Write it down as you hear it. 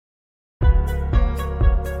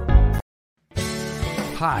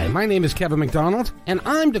Hi, my name is Kevin McDonald, and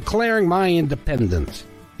I'm declaring my independence.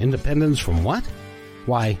 Independence from what?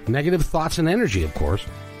 Why, negative thoughts and energy, of course.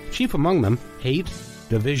 Chief among them, hate,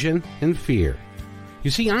 division, and fear.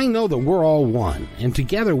 You see, I know that we're all one, and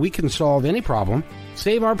together we can solve any problem,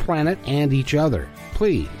 save our planet and each other.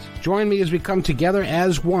 Please, join me as we come together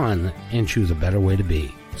as one and choose a better way to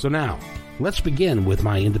be. So now, let's begin with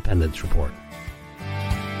my Independence Report.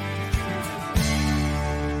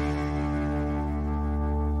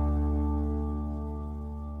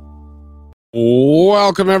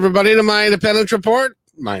 Welcome, everybody, to my Independence Report.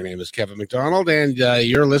 My name is Kevin McDonald, and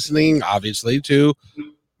you're listening, obviously, to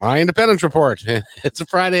my Independence Report. It's a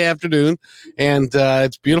Friday afternoon, and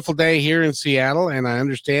it's a beautiful day here in Seattle, and I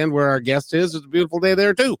understand where our guest is. It's a beautiful day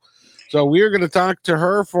there, too. So we're going to talk to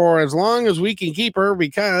her for as long as we can keep her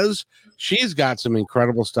because she's got some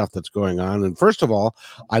incredible stuff that's going on. And first of all,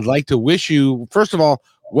 I'd like to wish you,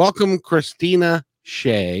 welcome Christina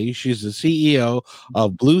Shea. She's the CEO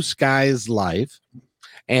of Blue Skies Life,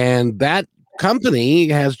 and that company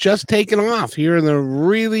has just taken off here in the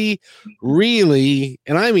really,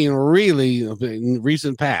 and I mean really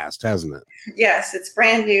recent past, hasn't it? Yes, it's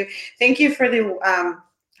brand new. Thank you for the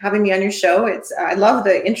having me on your show. I love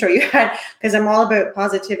the intro you had because I'm all about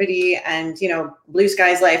positivity, and Blue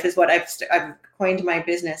Skies Life is what I've coined my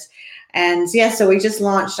business. And yeah, so we just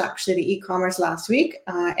launched actually the e-commerce last week,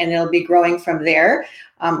 and it'll be growing from there.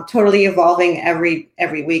 Totally evolving every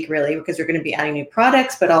week, really, because we're going to be adding new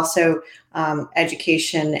products, but also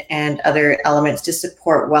education and other elements to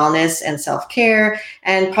support wellness and self-care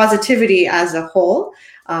and positivity as a whole.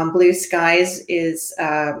 Blue Skies is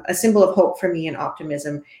a symbol of hope for me and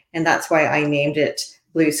optimism, and that's why I named it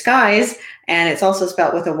Blue Skies. And it's also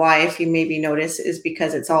spelled with a Y, if you maybe notice, is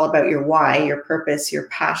because it's all about your why, your purpose, your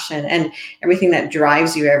passion, and everything that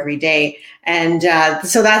drives you every day. And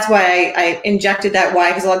so that's why I injected that Y,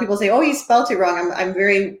 because a lot of people say, oh, you spelled it wrong. I'm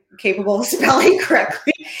very capable of spelling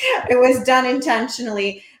correctly. It was done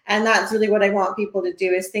intentionally. And that's really what I want people to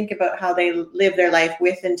do, is think about how they live their life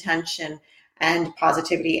with intention and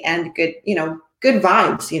positivity and good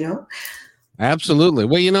vibes, Absolutely.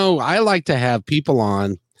 Well, I like to have people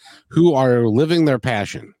on who are living their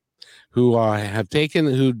passion, who have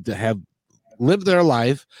lived their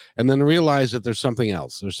life and then realize that there's something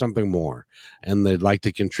else, there's something more, and they'd like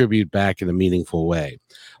to contribute back in a meaningful way.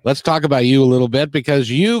 Let's talk about you a little bit,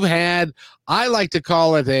 because you've had, I like to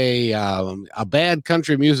call it a bad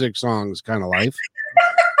country music songs kind of life.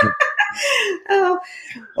 Oh,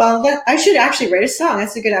 well, I should actually write a song.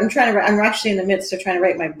 That's a good. I'm actually in the midst of trying to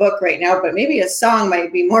write my book right now, but maybe a song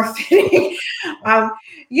might be more fitting.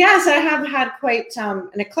 Yes, I have had quite an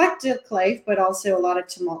eclectic life, but also a lot of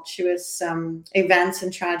tumultuous events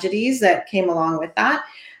and tragedies that came along with that.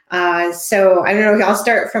 So I don't know. I'll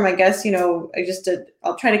start from, I guess,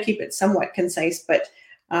 I'll try to keep it somewhat concise, but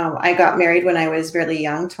I got married when I was really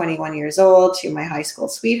young, 21 years old, to my high school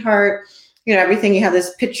sweetheart. Everything, you have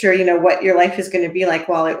this picture, what your life is going to be like.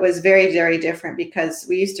 Well, it was very, very different because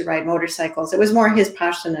we used to ride motorcycles. It was more his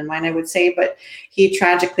passion than mine, I would say, but he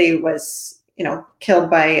tragically was, killed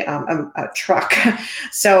by a truck.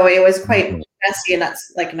 So it was quite messy, and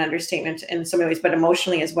that's like an understatement in so many ways, but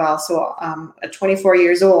emotionally as well. So at 24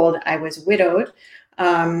 years old, I was widowed.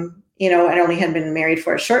 I only had been married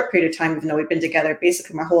for a short period of time, even though we'd been together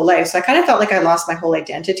basically my whole life. So I kind of felt like I lost my whole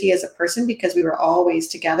identity as a person because we were always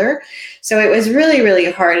together. So it was really,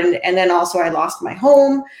 really hard. And then also I lost my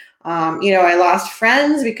home. I lost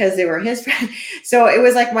friends because they were his friends. So it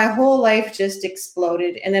was like my whole life just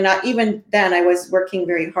exploded. And then even then I was working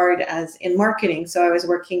very hard in marketing. So I was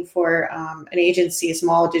working for an agency, a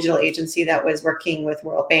small digital agency that was working with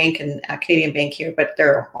World Bank and Canadian Bank here, but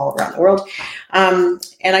they're all around the world.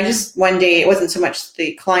 And I just, one day, it wasn't so much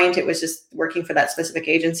the client, it was just working for that specific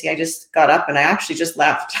agency. I just got up and I actually just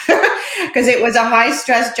left because it was a high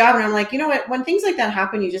stress job. And I'm like, what, when things like that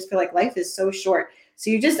happen, you just feel like life is so short.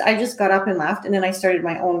 So I just got up and left. And then I started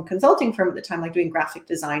my own consulting firm at the time, like doing graphic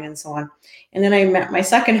design and so on. And then I met my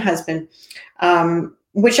second husband,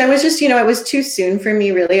 which I was just, it was too soon for me,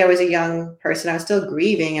 really. I was a young person. I was still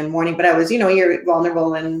grieving and mourning, but I was, you're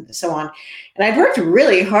vulnerable and so on. And I'd worked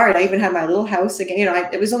really hard. I even had my little house again.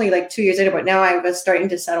 It was only like 2 years later, but now I was starting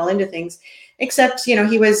to settle into things. Except,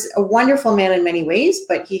 he was a wonderful man in many ways,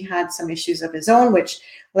 but he had some issues of his own, which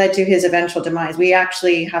led to his eventual demise. We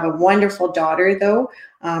actually have a wonderful daughter, though.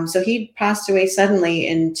 So he passed away suddenly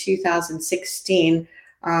in 2016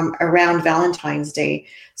 around Valentine's Day.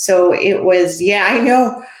 So it was, I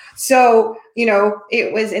know. So,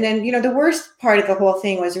 it was, and then, the worst part of the whole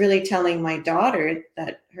thing was really telling my daughter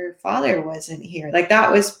that her father wasn't here. Like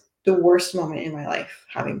that was the worst moment in my life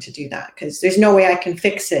having to do that, because there's no way I can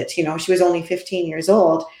fix it. You know, she was only 15 years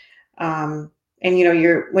old. And, you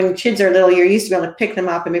know, when kids are little, you're used to be able to pick them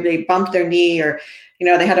up and maybe they bumped their knee, or, you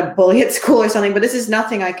know, they had a bully at school or something, but this is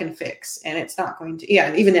nothing I can fix. And it's not going to,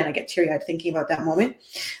 even then I get teary eyed thinking about that moment.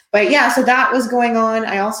 But yeah, so that was going on.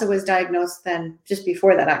 I also was diagnosed then, just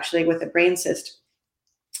before that actually, with a brain cyst,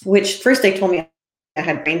 which first they told me I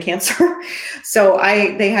had brain cancer. So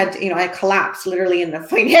I collapsed literally in the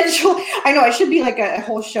financial, I know I should be like a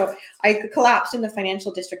whole show. I collapsed in the financial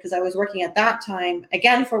district because I was working at that time,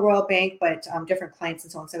 again, for Royal Bank, but different clients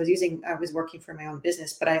and so on. So I was working for my own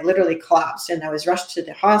business, but I literally collapsed and I was rushed to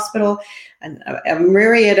the hospital, and a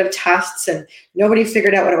myriad of tests, and nobody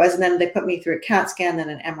figured out what it was. And then they put me through a CAT scan, then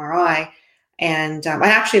an MRI. And I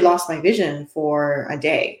actually lost my vision for a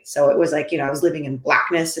day. So it was like, you know, I was living in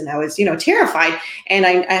blackness and I was, you know, terrified. And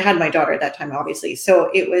I had my daughter at that time, obviously.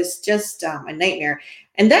 So it was just a nightmare.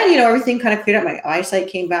 And then, you know, everything kind of cleared up. My eyesight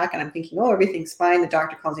came back and I'm thinking, oh, everything's fine. The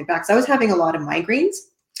doctor calls me back. So I was having a lot of migraines.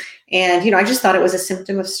 And, you know, I just thought it was a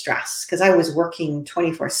symptom of stress because I was working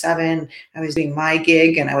 24/7. I was doing my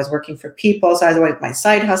gig and I was working for people. So I was with my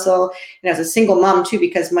side hustle. And I was a single mom too,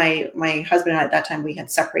 because my husband and I, at that time, we had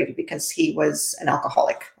separated because he was an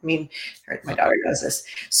alcoholic. I mean, my daughter knows this.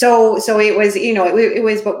 So it was, you know, it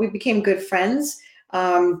was, but we became good friends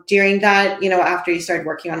during that, you know, after he started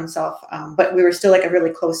working on himself. But we were still like a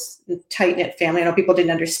really close, tight-knit family. I know people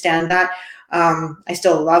didn't understand that. I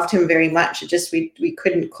still loved him very much. It just, we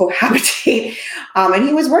couldn't cohabitate. And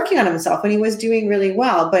he was working on himself and he was doing really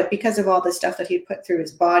well, but because of all the stuff that he'd put through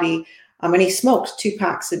his body, and he smoked 2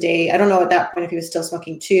 packs a day. I don't know at that point if he was still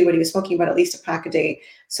smoking 2, but he was smoking about at least a pack a day.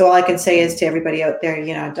 So all I can say is to everybody out there,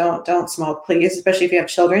 you know, don't smoke, please, especially if you have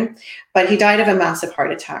children. But he died of a massive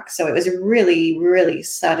heart attack. So it was really, really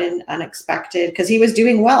sudden, unexpected, because he was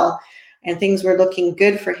doing well and things were looking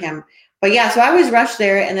good for him. But yeah, so I was rushed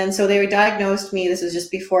there. And then so they diagnosed me. This was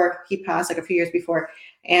just before he passed, like a few years before.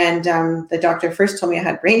 And the doctor first told me I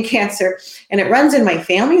had brain cancer and it runs in my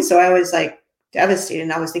family. So I was like devastated.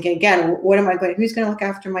 And I was thinking, again, who's going to look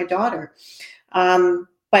after my daughter?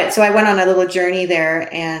 But so I went on a little journey there,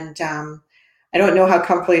 and I don't know how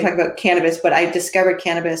comfortable you talk about cannabis, but I discovered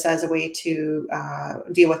cannabis as a way to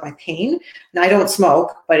deal with my pain. Now I don't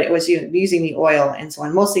smoke, but it was using the oil and so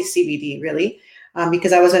on, mostly CBD really.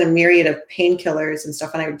 Because I was on a myriad of painkillers and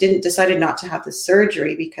stuff, and I decided not to have the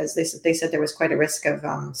surgery because they said there was quite a risk of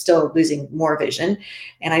still losing more vision,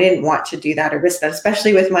 and I didn't want to do that or risk that,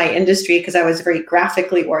 especially with my industry, because I was very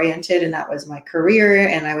graphically oriented and that was my career,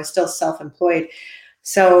 and I was still self-employed.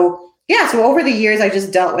 So yeah, so over the years I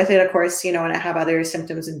just dealt with it, of course, you know, and I have other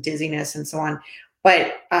symptoms and dizziness and so on.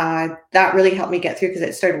 But that really helped me get through because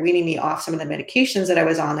it started weaning me off some of the medications that I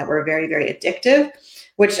was on that were very, very addictive,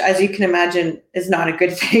 which, as you can imagine, is not a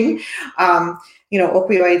good thing. You know,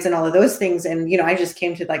 opioids and all of those things. And, you know, I just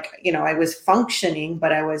came to like, you know, I was functioning,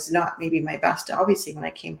 but I was not maybe my best, obviously, when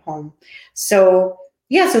I came home. So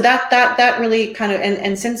yeah, so that really kind of,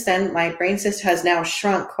 and since then, my brain cyst has now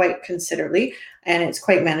shrunk quite considerably and it's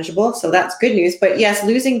quite manageable. So that's good news. But yes,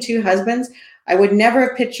 losing 2 husbands, I would never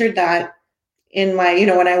have pictured that in my, you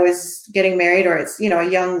know, when I was getting married, or it's, you know, a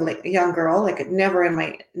young girl, like never in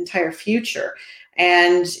my entire future.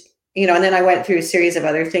 And, you know, and then I went through a series of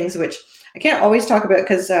other things, which I can't always talk about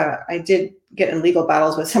because I did get in legal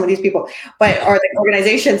battles with some of these people, or the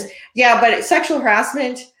organizations. Yeah, but sexual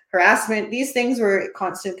harassment, these things were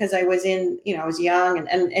constant because I was in, you know, I was young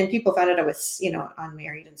and people found out I was, you know,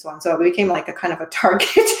 unmarried and so on. So it became like a kind of a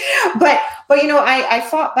target. but you know, I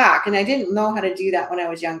fought back, and I didn't know how to do that when I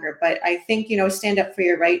was younger. But I think, you know, stand up for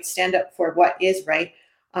your rights, stand up for what is right.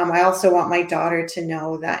 I also want my daughter to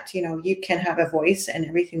know that, you know, you can have a voice, and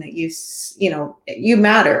everything that you know, you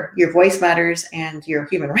matter, your voice matters and your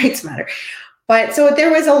human rights matter. But so there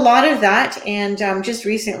was a lot of that. And just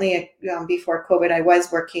recently, before COVID, I was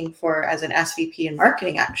working as an SVP in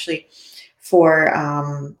marketing, actually,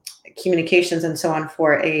 for communications and so on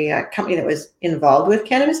for a company that was involved with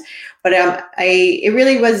cannabis. But it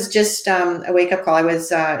really was just a wake-up call.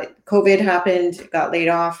 COVID happened, got laid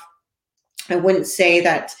off. I wouldn't say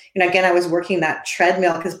that, you know, again, I was working that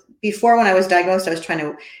treadmill because before, when I was diagnosed, I was trying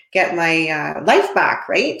to get my life back,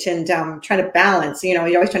 right? And trying to balance, you know,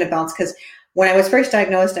 you're always trying to balance, because when I was first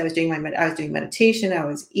diagnosed, I was doing meditation, I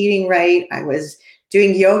was eating right, I was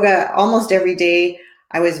doing yoga almost every day.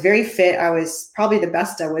 I was very fit. I was probably the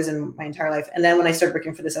best I was in my entire life. And then when I started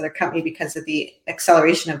working for this other company, because of the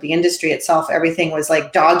acceleration of the industry itself, everything was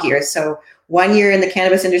like dog years. So 1 year in the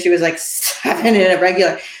cannabis industry was like 7 in a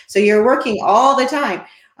regular. So you're working all the time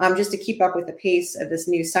just to keep up with the pace of this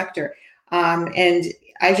new sector. And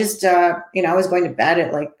I just, you know, I was going to bed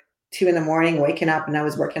at like 2 in the morning, waking up, and I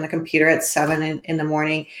was working on the computer at 7 in the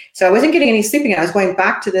morning. So I wasn't getting any sleeping. I was going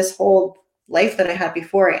back to this whole life that I had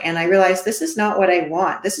before. And I realized this is not what I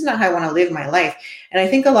want. This is not how I want to live my life. And I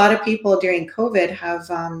think a lot of people during COVID have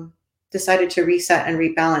decided to reset and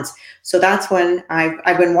rebalance. So that's when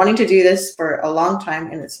I've been wanting to do this for a long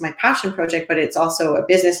time. And it's my passion project, but it's also a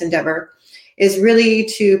business endeavor, is really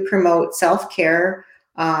to promote self-care,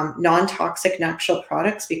 non-toxic natural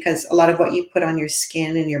products, because a lot of what you put on your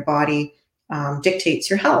skin and your body dictates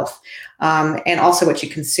your health, and also what you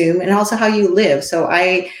consume and also how you live. So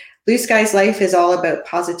Blue Skies Life is all about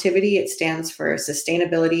positivity. It stands for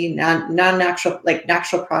sustainability, non-natural, like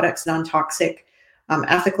natural products, non-toxic,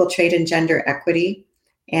 ethical trade, and gender equity.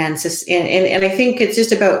 And I think it's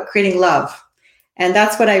just about creating love. And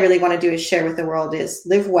that's what I really want to do, is share with the world, is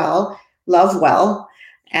live well, love well.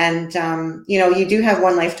 And, you do have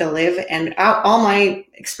one life to live. And all my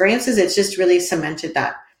experiences, it's just really cemented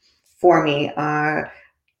that for me.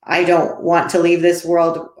 I don't want to leave this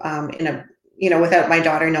world without my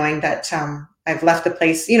daughter knowing that I've left the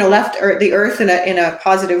place, left the earth in a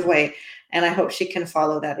positive way. And I hope she can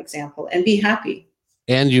follow that example and be happy.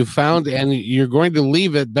 And you're going to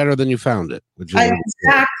leave it better than you found it. Which is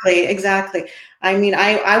exactly. I mean,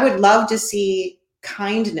 I would love to see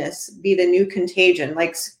kindness be the new contagion.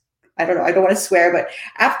 Like, I don't know, I don't want to swear, but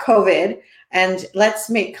after COVID, and let's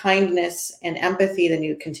make kindness and empathy the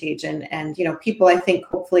new contagion. And, people, I think,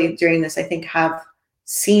 hopefully during this, I think, have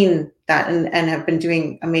seen that and have been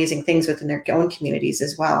doing amazing things within their own communities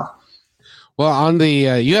as well. Well, on the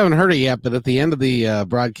you haven't heard it yet, but at the end of the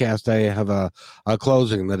broadcast, I have a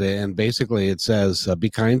closing and basically it says, "Be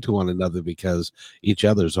kind to one another because each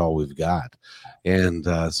other's all we've got." And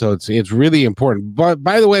so it's really important. But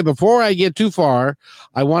by the way, before I get too far,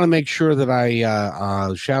 I want to make sure that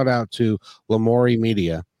I shout out to Lamori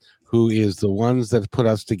Media, who is the ones that put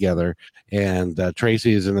us together. And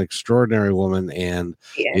Tracy is an extraordinary woman and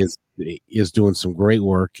is doing some great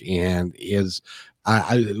work, and is.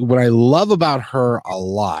 What I love about her a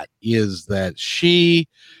lot is that she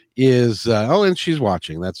is and she's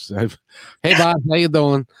watching. Hey Bob, how you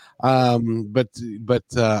doing? But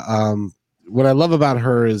what I love about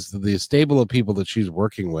her is the stable of people that she's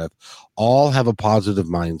working with all have a positive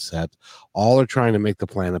mindset, all are trying to make the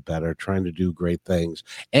planet better, trying to do great things,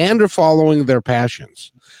 and are following their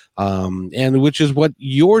passions, and which is what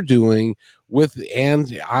you're doing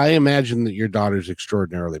and I imagine that your daughter's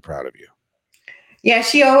extraordinarily proud of you. Yeah,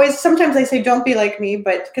 sometimes I say, don't be like me,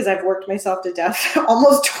 but because I've worked myself to death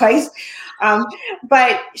almost twice. But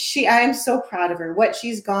I am so proud of her, what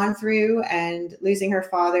she's gone through and losing her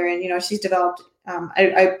father. And, she's developed,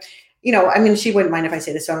 she wouldn't mind if I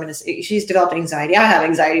say this, so I'm going to say she's developed anxiety. I have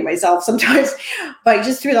anxiety myself sometimes, but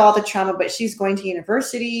just through all the trauma. But she's going to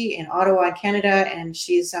university in Ottawa, Canada, and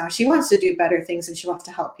she wants to do better things and she wants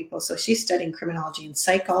to help people. So she's studying criminology and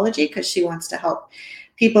psychology because she wants to help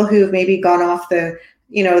people who've maybe gone off the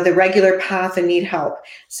regular path and need help.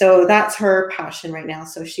 So that's her passion right now.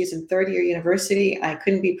 So she's in third year university. I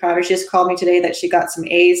couldn't be prouder. She just called me today that she got some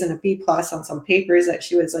A's and a B+ on some papers that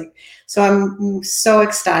she was like, so I'm so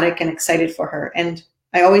ecstatic and excited for her. And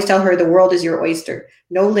I always tell her the world is your oyster.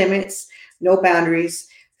 No limits, no boundaries.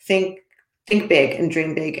 Think big and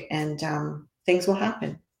dream big, and things will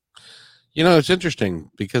happen. It's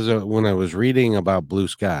interesting because when I was reading about Blue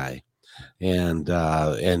Sky, and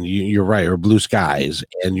you're right, or Blue Skies,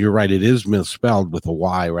 and you're right, it is misspelled with a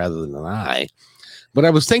Y rather than an I. But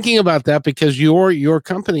I was thinking about that because your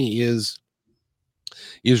company is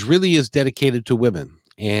dedicated to women,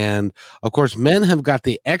 and of course, men have got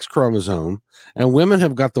the X chromosome, and women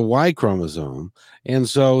have got the Y chromosome, and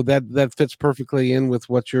so that fits perfectly in with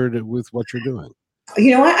what you're doing.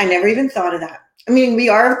 You know what? I never even thought of that. I mean, we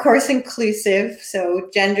are, of course, inclusive, so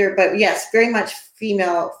gender, but yes, very much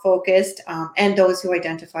female focused, and those who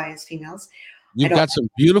identify as females. You've got some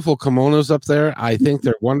beautiful kimonos up there. I think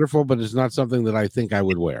they're wonderful, but it's not something that I think I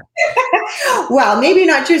would wear. Well, maybe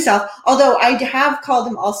not yourself, although I have called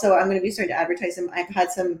them also. I'm going to be starting to advertise them. I've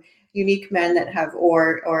had some unique men that have,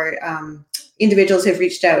 or individuals have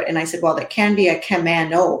reached out, and I said, well, that can be a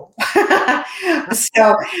kimono.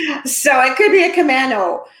 so it could be a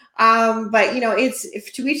kimono. But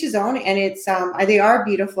it's to each his own, and it's they are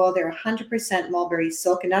beautiful. They're 100% mulberry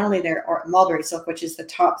silk, and not only they're mulberry silk, which is the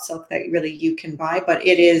top silk that really you can buy, but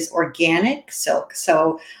it is organic silk.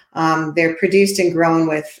 So they're produced and grown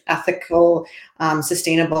with ethical,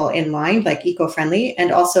 sustainable in mind, like eco-friendly.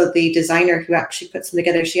 And also the designer who actually puts them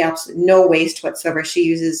together, she absolutely no waste whatsoever. She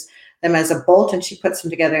uses them as a bolt and she puts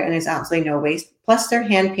them together, and there's absolutely no waste. Plus they're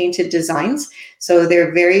hand painted designs, so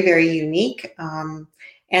they're very, very unique.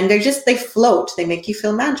 And they float. They make you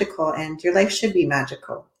feel magical, and your life should be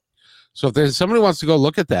magical. So if there's somebody wants to go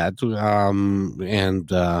look at that,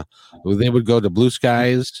 they would go to Blue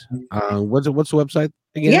Skies. What's the website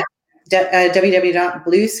again? Yeah,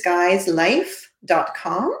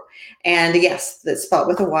 www.blueskieslife.com. And yes, that's spelled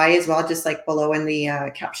with a Y as well, just like below in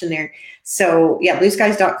the caption there. So yeah,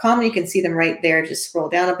 blueskies.com. You can see them right there. Just scroll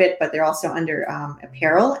down a bit, but they're also under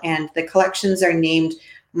apparel, and the collections are named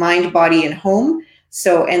Mind, Body, and Home.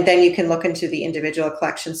 So, and then you can look into the individual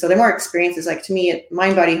collections. So they're more experiences, like to me,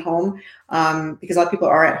 Mind, Body, Home, because a lot of people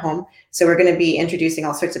are at home. So we're going to be introducing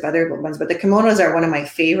all sorts of other ones, but the kimonos are one of my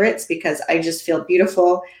favorites because I just feel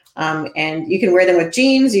beautiful. And you can wear them with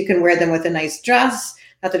jeans. You can wear them with a nice dress.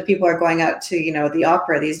 Not that people are going out to, the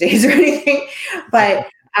opera these days or anything, but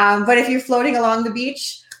if you're floating along the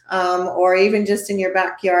beach, or even just in your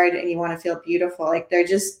backyard and you want to feel beautiful, like they're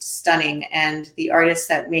just stunning. And the artist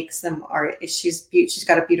that makes them she's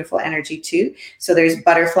got a beautiful energy too. So there's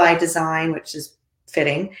butterfly design, which is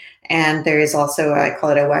fitting. And there is also, I call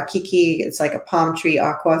it a wakiki. It's like a palm tree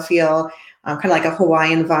aqua feel, kind of like a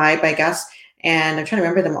Hawaiian vibe, I guess. And I'm trying to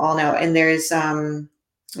remember them all now. And there's, but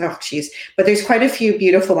there's quite a few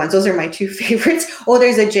beautiful ones. Those are my two favorites. Oh,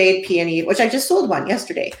 there's a jade peony, which I just sold one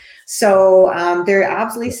yesterday. So they're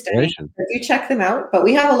absolutely stunning. You check them out. But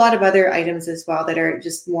we have a lot of other items as well that are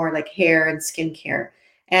just more like hair and skincare.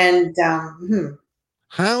 And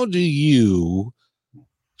how do you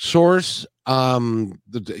source?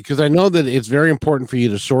 Because I know that it's very important for you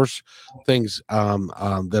to source things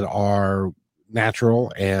that are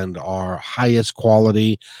natural and are highest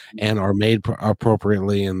quality and are made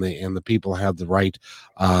appropriately, and the people have the right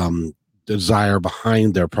desire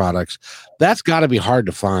behind their products. That's got to be hard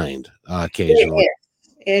to find occasionally.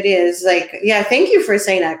 It is like, yeah, thank you for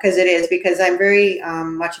saying that, because I'm very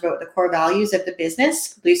much about the core values of the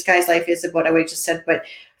business. Blue Skies Life is about what I just said, but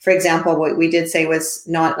for example, what we did say was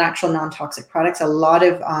not actual non-toxic products. A lot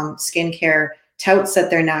of skincare touts that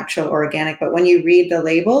they're natural, organic, but when you read the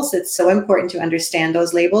labels, it's so important to understand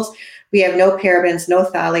those labels. We have no parabens, no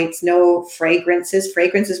phthalates, no fragrances.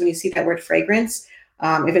 Fragrances, when you see that word fragrance,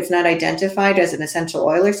 if it's not identified as an essential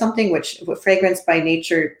oil or something, which fragrance by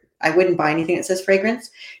nature, I wouldn't buy anything that says fragrance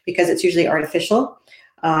because it's usually artificial.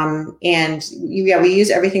 We use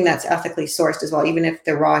everything that's ethically sourced as well, even if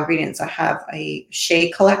the raw ingredients. I have a shea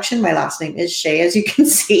collection. My last name is Shea, as you can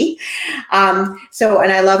see. And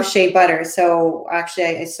I love shea butter. So actually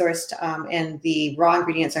I sourced, and the raw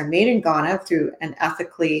ingredients are made in Ghana through an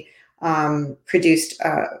ethically produced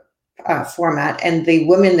format. And the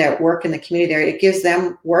women that work in the community there, it gives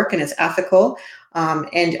them work and it's ethical.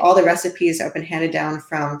 And all the recipes have been handed down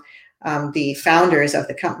from the founders of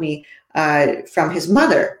the company, from his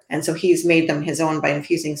mother. And so he's made them his own by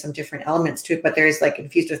infusing some different elements to it. But there's like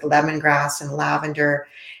infused with lemongrass and lavender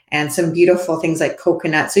and some beautiful things like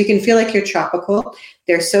coconut. So you can feel like you're tropical.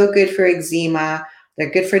 They're so good for eczema. They're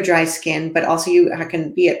good for dry skin, but also you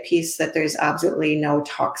can be at peace that there's absolutely no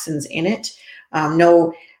toxins in it.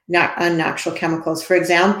 No unnatural chemicals. For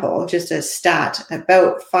example, just a stat,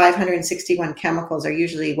 about 561 chemicals are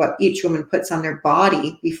usually what each woman puts on their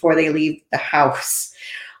body before they leave the house.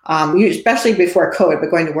 Especially before COVID, but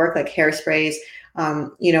going to work, like hairsprays,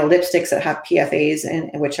 lipsticks that have PFAs and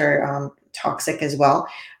which are toxic as well.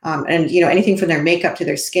 And anything from their makeup to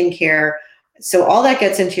their skincare. So all that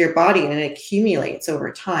gets into your body and it accumulates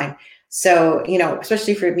over time. So,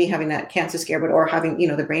 especially for me having that cancer scare, or having,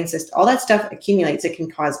 the brain cyst, all that stuff accumulates. It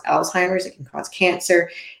can cause Alzheimer's, it can cause cancer,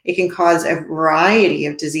 it can cause a variety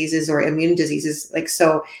of diseases or immune diseases.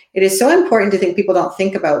 So it is so important to think people don't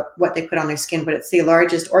think about what they put on their skin, but it's the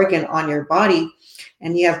largest organ on your body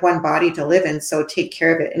and you have one body to live in. So take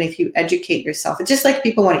care of it. And if you educate yourself, it's just like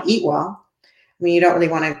people want to eat well. You don't really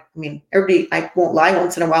want to, everybody, I won't lie,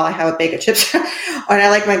 once in a while I have a bag of chips and I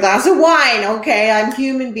like my glass of wine. Okay, I'm a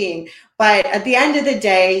human being. But at the end of the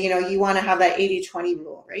day, you want to have that 80-20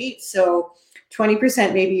 rule, right? So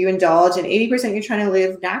 20% maybe you indulge and 80% you're trying to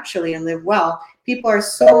live naturally and live well. People are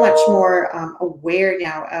so much more aware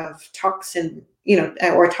now of toxin,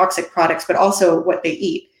 or toxic products, but also what they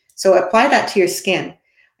eat. So apply that to your skin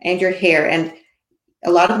and your hair. And a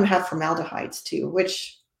lot of them have formaldehydes too,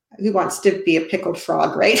 which... who wants to be a pickled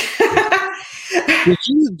frog, right?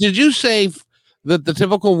 Did you say that the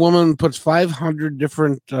typical woman puts 500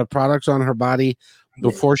 different products on her body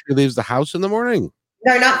before she leaves the house in the morning?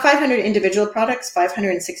 No, not 500 individual products,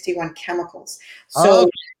 561 chemicals. So,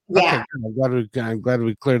 yeah. Okay. I'm glad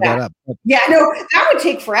we cleared that up. Yeah, no, that would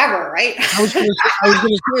take forever, right? I was going to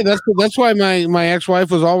say, that's why my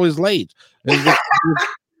ex-wife was always late.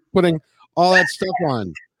 Putting all that stuff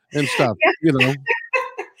on and stuff,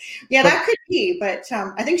 Yeah, that could be, but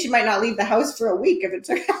I think she might not leave the house for a week if it's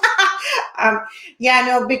yeah,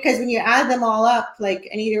 no, because when you add them all up, like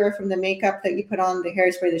anywhere from the makeup that you put on, the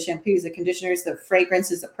hairspray, the shampoos, the conditioners, the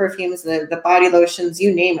fragrances, the perfumes, the body lotions,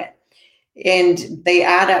 you name it, and they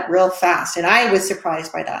add up real fast. And I was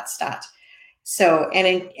surprised by that stat. So, and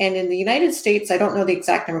in the United States, I don't know the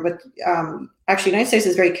exact number, but actually, the United States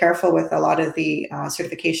is very careful with a lot of the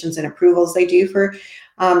certifications and approvals they do for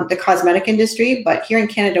the cosmetic industry. But here in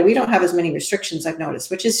Canada, we don't have as many restrictions, I've noticed,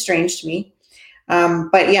 which is strange to me.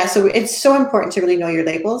 But yeah, so it's so important to really know your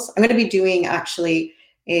labels. I'm going to be doing actually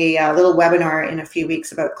a little webinar in a few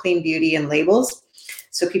weeks about clean beauty and labels,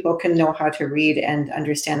 so people can know how to read and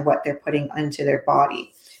understand what they're putting into their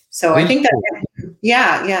body. So I think that,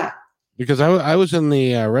 yeah. Because I was in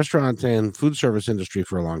the restaurant and food service industry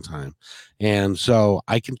for a long time. And so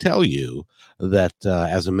I can tell you that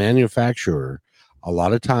as a manufacturer, a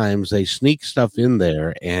lot of times they sneak stuff in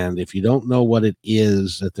there. And if you don't know what it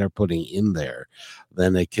is that they're putting in there,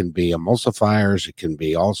 then it can be emulsifiers. It can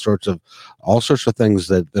be all sorts of things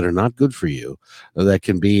that are not good for you that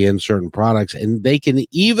can be in certain products. And they can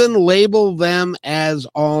even label them as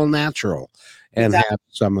all natural and have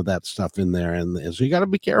some of that stuff in there. And so you got to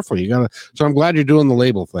be careful. So I'm glad you're doing the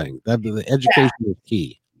label thing. That the education is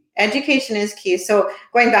key. Education is key. So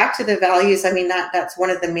going back to the values, I mean, that's one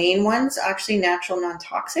of the main ones, actually, natural,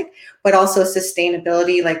 non-toxic, but also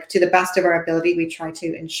sustainability. Like, to the best of our ability, we try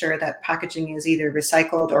to ensure that packaging is either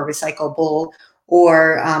recycled or recyclable,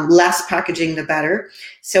 or less packaging, the better.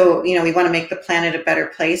 So, we want to make the planet a better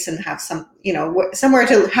place and have somewhere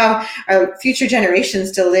to have our future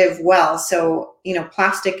generations to live well. So,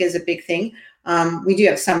 plastic is a big thing. We do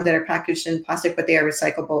have some that are packaged in plastic, but they are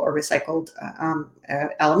recyclable or recycled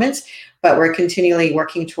elements, but we're continually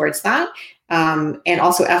working towards that. And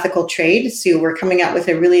also ethical trade. So we're coming out with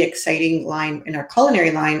a really exciting line in our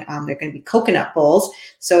culinary line. They're going to be coconut bowls.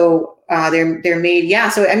 So they're made. Yeah.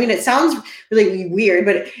 So, I mean, it sounds really weird,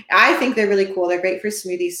 but I think they're really cool. They're great for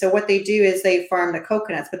smoothies. So what they do is they farm the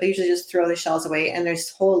coconuts, but they usually just throw the shells away, and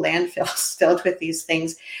there's whole landfills filled with these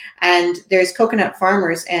things. And there's coconut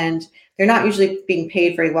farmers, and they're not usually being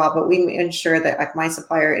paid very well, but we ensure that, like, my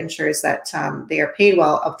supplier ensures that they are paid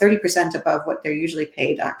well, of 30% above what they're usually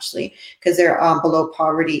paid, actually, because they're below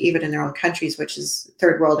poverty, even in their own countries, which is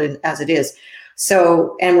third world as it is.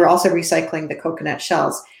 So, and we're also recycling the coconut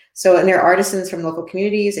shells. So, and they're artisans from local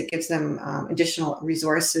communities. It gives them additional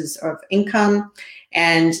resources of income.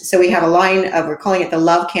 And so we have a line of, we're calling it the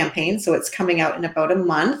Love Campaign. So it's coming out in about a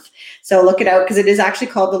month. So look it out, because it is actually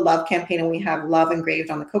called the Love Campaign, and we have love engraved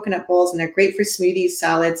on the coconut bowls, and they're great for smoothies,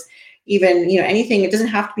 salads, even, anything. It doesn't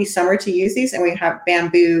have to be summer to use these. And we have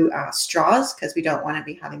bamboo straws, because we don't want to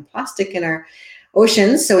be having plastic in our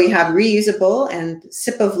oceans. So we have reusable, and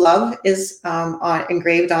Sip of Love is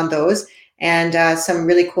engraved on those. And some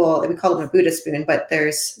really cool, we call them a Buddha spoon, but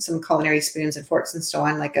there's some culinary spoons and forks and so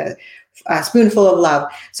on, like a spoonful of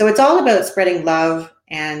love. So it's all about spreading love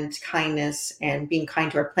and kindness and being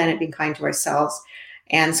kind to our planet, being kind to ourselves.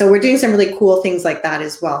 And so we're doing some really cool things like that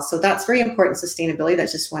as well. So that's very important. Sustainability,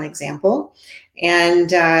 that's just one example.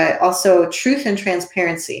 And also truth and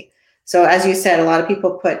transparency. So as you said, a lot of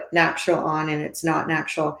people put natural on and it's not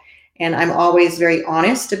natural. And I'm always very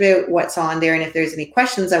honest about what's on there. And if there's any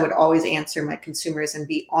questions, I would always answer my consumers and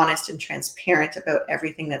be honest and transparent about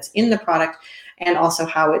everything that's in the product, and also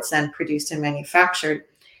how it's then produced and manufactured.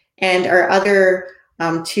 And our other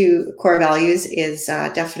two core values is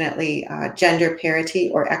definitely gender parity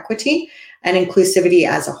or equity, and inclusivity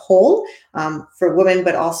as a whole, for women,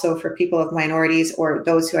 but also for people of minorities or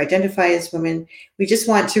those who identify as women. We just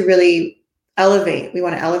want to really elevate. We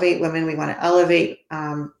want to elevate women. We want to elevate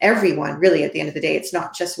everyone, really, at the end of the day. It's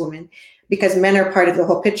not just women, because men are part of the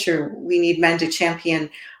whole picture. We need men to champion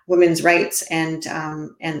women's rights and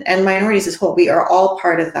minorities as a whole. We are all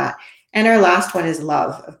part of that. And our last one is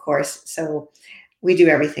love, of course. So we do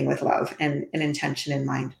everything with love and an intention in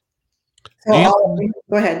mind. So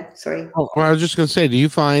go ahead. Sorry. Well, I was just going to say, do you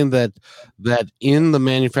find that in the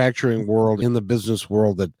manufacturing world, in the business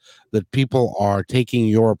world, that people are taking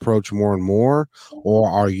your approach more and more, or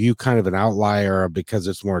are you kind of an outlier because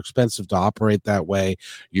it's more expensive to operate that way?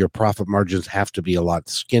 Your profit margins have to be a lot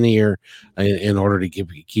skinnier in order to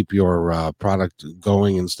keep your product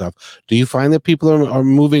going and stuff. Do you find that people are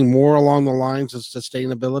moving more along the lines of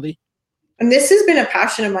sustainability? And this has been a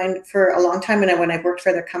passion of mine for a long time. And when I've worked for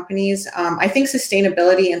other companies, I think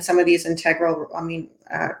sustainability and some of these integral,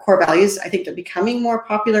 core values, I think they're becoming more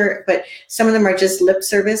popular, but some of them are just lip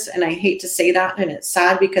service. And I hate to say that. And it's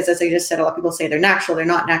sad because, as I just said, a lot of people say they're natural, they're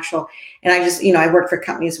not natural. And I work for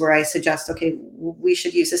companies where I suggest, okay, we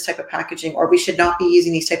should use this type of packaging, or we should not be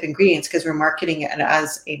using these type of ingredients because we're marketing it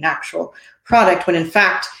as a natural product, when in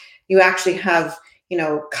fact, you actually have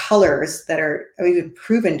colors that are even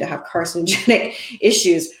proven to have carcinogenic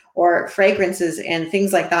issues, or fragrances and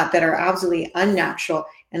things like that are absolutely unnatural.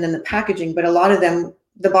 And then the packaging, but a lot of them,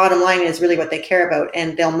 the bottom line is really what they care about,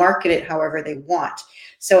 and they'll market it however they want.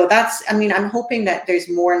 So I'm hoping that there's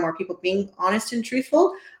more and more people being honest and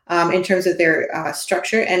truthful in terms of their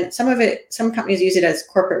structure. And some companies use it as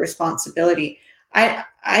corporate responsibility. I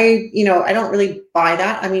don't really buy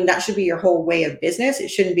that. I mean, that should be your whole way of business. It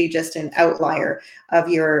shouldn't be just an outlier of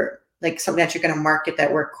your, like, something that you're going to market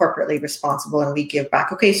that we're corporately responsible and we give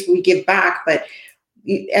back. Okay, so we give back, but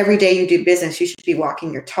every day you do business, you should be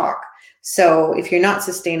walking your talk. So if you're not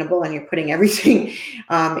sustainable and you're putting everything,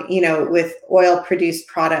 with oil produced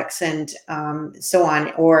products and so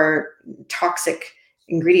on, or toxic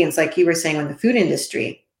ingredients, like you were saying, in the food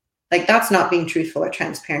industry, like, that's not being truthful or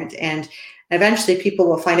transparent. And eventually people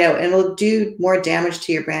will find out, and it'll do more damage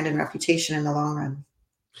to your brand and reputation in the long run.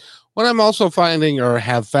 What I'm also finding, or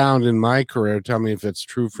have found in my career, tell me if it's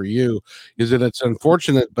true for you, is that it's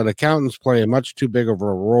unfortunate, but accountants play a much too big of a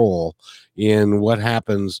role in what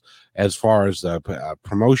happens as far as the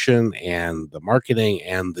promotion and the marketing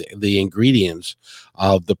and the ingredients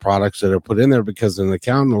of the products that are put in there, because an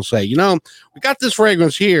accountant will say, we got this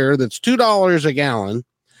fragrance here that's $2 a gallon,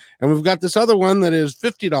 and we've got this other one that is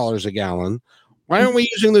 $50 a gallon. Why aren't we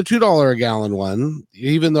using the $2 a gallon one,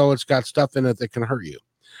 even though it's got stuff in it that can hurt you?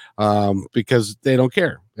 Because they don't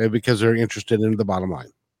care, because they're interested in the bottom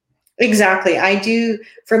line. Exactly.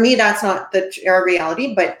 For me, that's not our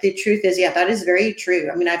reality, but the truth is, that is very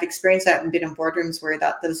true. I mean, I've experienced that and been in boardrooms where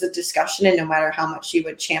there's a discussion, and no matter how much you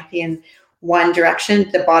would champion one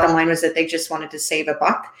direction, the bottom line was that they just wanted to save a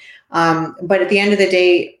buck. But at the end of the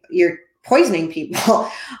day, you're poisoning people,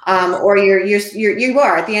 or you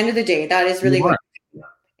are. At the end of the day, that is really what.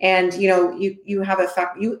 And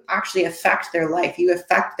you actually affect their life, you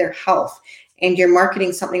affect their health, and you're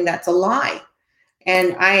marketing something that's a lie.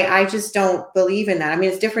 And I just don't believe in that. I mean,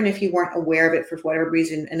 it's different if you weren't aware of it for whatever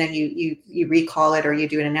reason, and then you recall it or you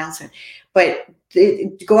do an announcement. But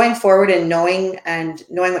going forward and knowing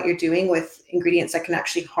what you're doing with ingredients that can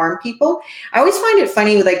actually harm people. I always find it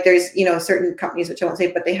funny, like, there's, certain companies, which I won't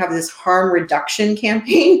say, but they have this harm reduction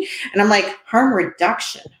campaign. And I'm like, harm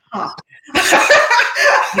reduction, huh?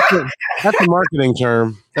 That's a marketing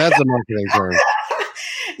term.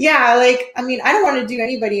 Yeah, I don't want to do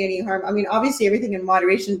anybody any harm. I mean, obviously everything in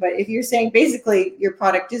moderation, but if you're saying basically your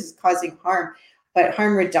product is causing harm, but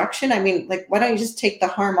harm reduction, I mean, like, why don't you just take the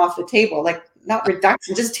harm off the table? Like, not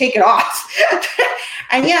reduction, just take it off.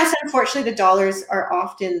 And yes, unfortunately, the dollars are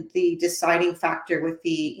often the deciding factor with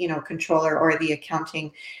the, controller or the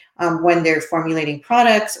accounting when they're formulating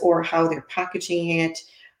products or how they're packaging it,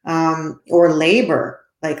 or labor.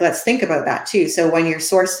 Like, let's think about that too. So when you're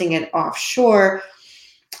sourcing it offshore,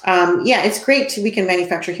 it's great we can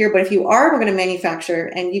manufacture here, but if you are going to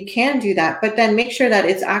manufacture, and you can do that, but then make sure that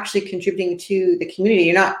it's actually contributing to the community.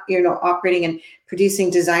 You're not operating and producing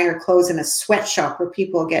designer clothes in a sweatshop where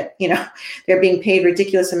people get, they're being paid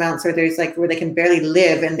ridiculous amounts, or there's where they can barely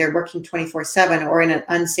live and they're working 24/7, or in an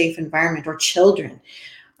unsafe environment, or children.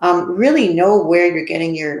 Really know where you're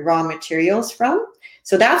getting your raw materials from.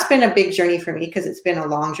 So that's been a big journey for me, because it's been a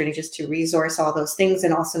long journey just to resource all those things,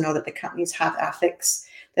 and also know that the companies have ethics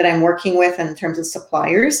that I'm working with in terms of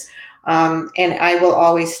suppliers. And I will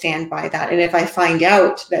always stand by that. And if I find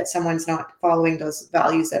out that someone's not following those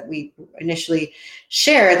values that we initially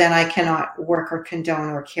share, then I cannot work or condone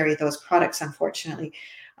or carry those products, unfortunately,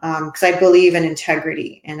 because I believe in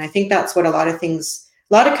integrity. And I think that's what a lot of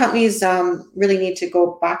companies really need to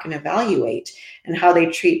go back and evaluate, and how they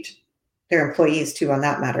treat their employees too, on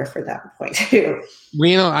that matter, for that point too.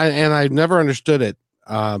 Well, I've never understood it.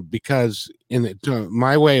 Because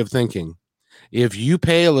my way of thinking, if you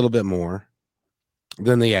pay a little bit more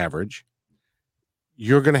than the average,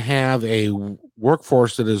 you're going to have a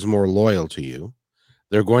workforce that is more loyal to you.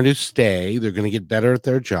 They're going to stay. They're going to get better at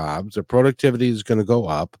their jobs. Their productivity is going to go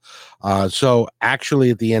up. So actually,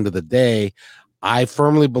 at the end of the day, I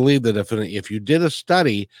firmly believe that if you did a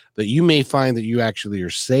study, that you may find that you actually are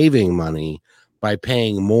saving money by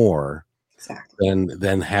paying more Exactly.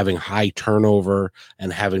 than having high turnover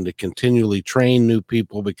and having to continually train new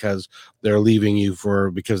people because they're leaving you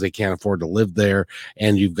because they can't afford to live there,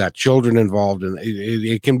 and you've got children involved, and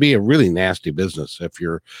it can be a really nasty business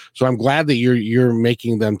so I'm glad that you're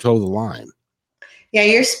making them toe the line. Yeah,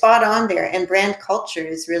 you're spot on there. And brand culture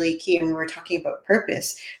is really key. And we're talking about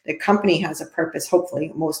purpose. The company has a purpose.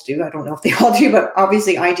 Hopefully, most do. I don't know if they all do, but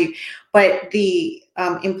obviously I do. But the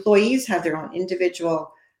employees have their own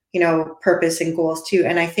individual, purpose and goals too.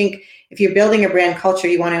 And I think if you're building a brand culture,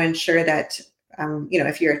 you want to ensure that,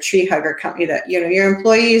 if you're a tree hugger company, that your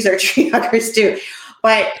employees are tree huggers too.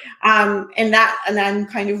 But and I'm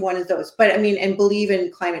kind of one of those. But I mean, and believe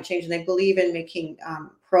in climate change, and they believe in making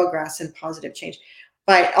progress and positive change.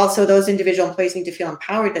 But also those individual employees need to feel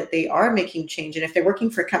empowered that they are making change. And if they're working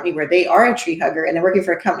for a company where they are a tree hugger and they're working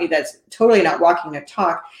for a company that's totally not walking their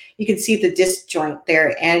talk, you can see the disjoint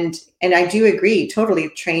there. And I do agree, totally,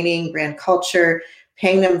 training, brand culture,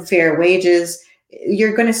 paying them fair wages,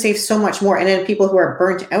 you're going to save so much more. And then people who are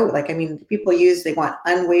burnt out, they want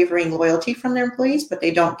unwavering loyalty from their employees, but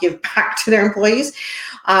they don't give back to their employees,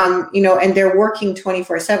 and they're working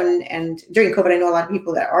 24/7. And during COVID, I know a lot of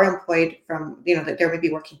people that are employed that they're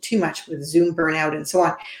maybe working too much with Zoom burnout and so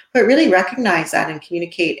on, but really recognize that and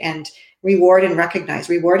communicate and reward and recognize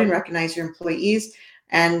your employees.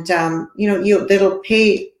 And, that'll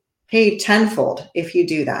pay tenfold if you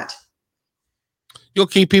do that. You'll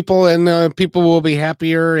keep people, and people will be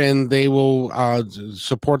happier, and they will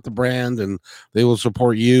support the brand, and they will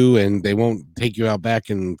support you, and they won't take you out back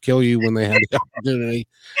and kill you when they have the opportunity,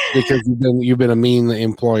 because you've been a mean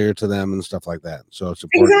employer to them and stuff like that. So it's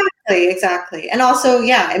important. Exactly. And also,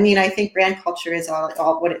 I think brand culture is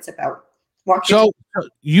all what it's about. So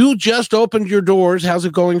you just opened your doors. How's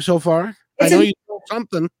it going so far? I know you sold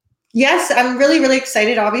something. Yes, I'm really, really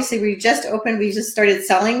excited. Obviously, we just opened, we just started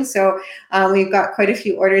selling. So we've got quite a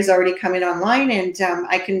few orders already coming online, and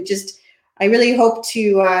I really hope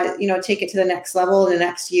to, take it to the next level in the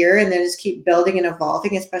next year, and then just keep building and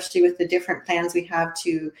evolving, especially with the different plans we have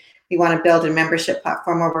we want to build a membership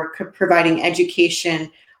platform where we're providing education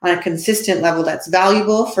on a consistent level that's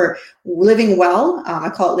valuable for living well. I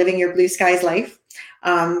call it living your blue skies life.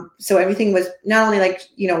 So everything was not only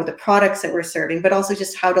the products that we're serving, but also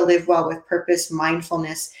just how to live well with purpose,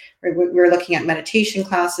 mindfulness. We're looking at meditation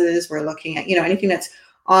classes. We're looking at, anything that's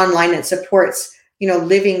online that supports,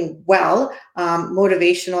 living well,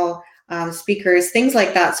 motivational speakers, things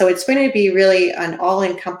like that. So it's going to be really an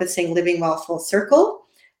all-encompassing living well full circle,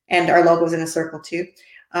 and our logo's in a circle too.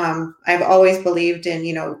 I've always believed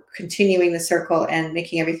in, continuing the circle and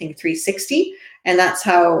making everything 360. And that's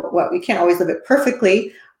how, we can't always live it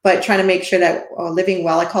perfectly, but trying to make sure that living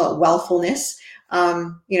well, I call it wellfulness,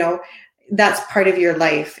 that's part of your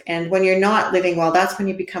life. And when you're not living well, that's when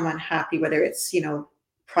you become unhappy, whether it's,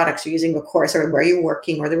 products you're using, of course, or where you're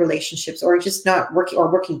working, or the relationships, or just not working, or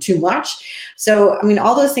working too much. So,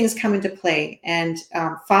 all those things come into play. And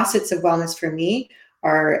facets of wellness for me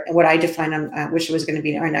are what I define on, I wish it was going to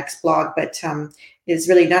be our next blog, but is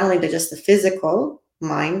really not only just the physical,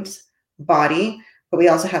 mind, body, but we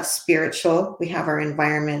also have spiritual, we have our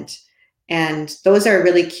environment, and those are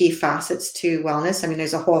really key facets to wellness.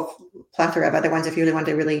 There's a whole plethora of other ones if you really want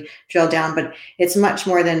to really drill down, but it's much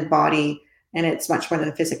more than body, and it's much more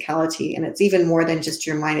than physicality, and it's even more than just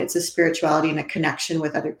your mind. It's a spirituality and a connection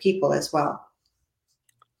with other people as well.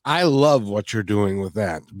 I love what you're doing with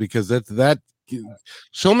that, because that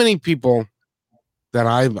so many people that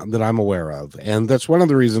I'm aware of, and that's one of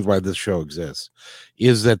the reasons why this show exists,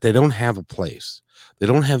 is that they don't have a place. They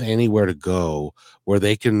don't have anywhere to go where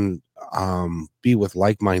they can be with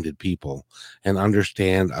like-minded people and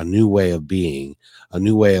understand a new way of being, a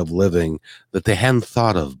new way of living that they hadn't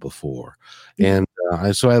thought of before. And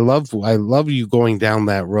so I love you going down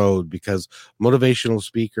that road, because motivational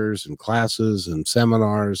speakers and classes and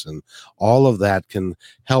seminars and all of that can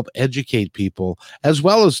help educate people, as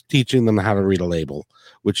well as teaching them how to read a label,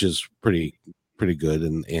 which is pretty good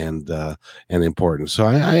and important. So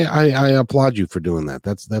I applaud you for doing that.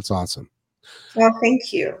 That's awesome. Well,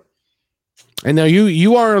 thank you. And now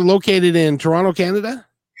you are located in Toronto, Canada?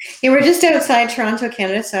 Yeah, we're just outside Toronto,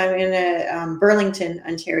 Canada. So I'm in Burlington,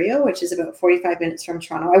 Ontario, which is about 45 minutes from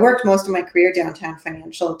Toronto. I worked most of my career downtown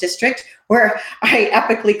Financial District, where I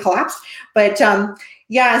epically collapsed. But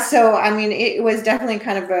Yeah, so I mean, it was definitely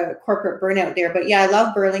kind of a corporate burnout there. But yeah, I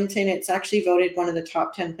love Burlington. It's actually voted one of the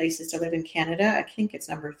top 10 places to live in Canada. I think it's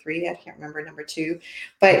number 3. I can't remember number 2.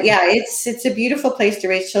 But yeah, it's a beautiful place to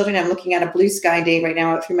raise children. I'm looking at a blue sky day right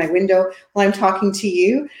now out through my window while I'm talking to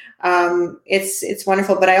you. It's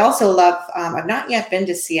wonderful. But I also love. I've not yet been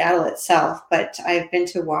to Seattle itself, but I've been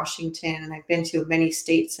to Washington and I've been to many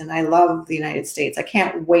states, and I love the United States. I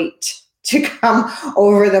can't wait to come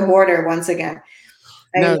over the border once again.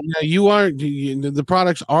 Now you are the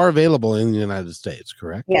products are available in the United States,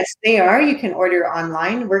 correct? Yes, they are. You can order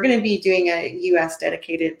online. We're going to be doing a U.S.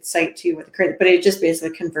 dedicated site too with the current, but it just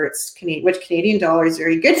basically converts which Canadian dollar is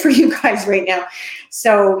very good for you guys right now.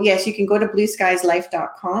 So yes, you can go to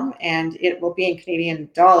blueskieslife.com and it will be in Canadian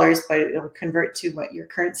dollars, but it will convert to what your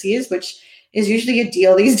currency is, which is usually a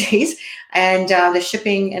deal these days. And the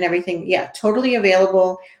shipping and everything, yeah, totally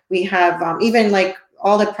available. We have even like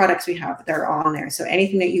all the products we have, they're on there. So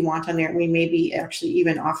anything that you want on there, we may be actually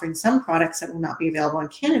even offering some products that will not be available in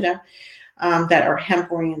Canada that are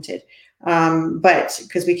hemp oriented, but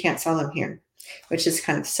because we can't sell them here, which is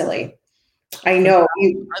kind of silly. I know.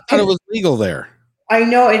 I thought it was legal there. I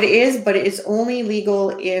know it is, but it is only legal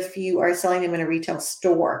if you are selling them in a retail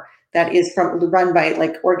store that is run by,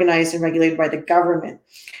 like, organized and regulated by the government.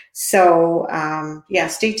 So yeah,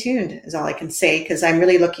 stay tuned is all I can say, because I'm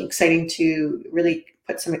really exciting to really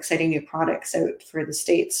put some exciting new products out for the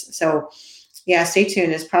States. So yeah, stay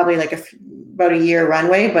tuned. It's probably like about a year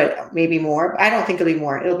runway, but maybe more. I don't think it'll be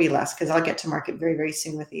more. It'll be less because I'll get to market very, very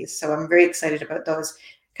soon with these. So I'm very excited about those,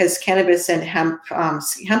 because cannabis and hemp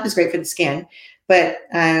is great for the skin, but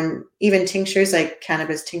even tinctures like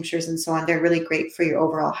cannabis tinctures and so on, they're really great for your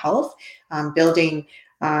overall health, building.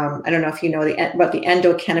 I don't know if you know about the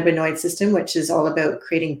endocannabinoid system, which is all about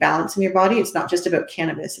creating balance in your body. It's not just about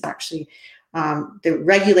cannabis. It's actually the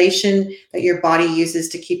regulation that your body uses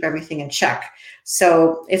to keep everything in check.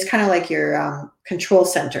 So it's kind of like your control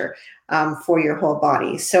center for your whole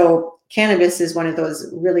body. So cannabis is one of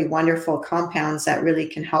those really wonderful compounds that really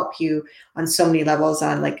can help you on so many levels,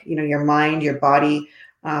 on, like, your mind, your body,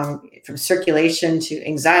 from circulation to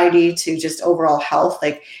anxiety to just overall health.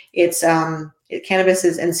 Like, it's cannabis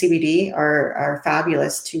and CBD are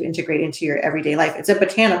fabulous to integrate into your everyday life. It's a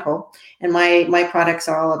botanical, and my products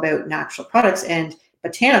are all about natural products and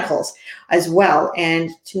botanicals as well. And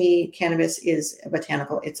to me, cannabis is a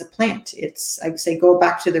botanical. It's a plant. I would say, go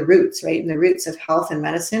back to the roots, right? And the roots of health and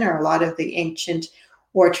medicine are a lot of the ancient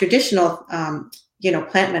or traditional,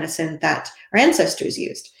 plant medicine that our ancestors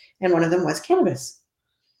used. And one of them was cannabis.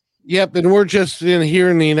 Yep, and we're just here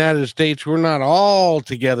in the United States. We're not all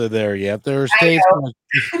together there yet. There are states like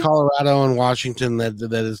Colorado and Washington that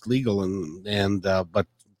is legal, and but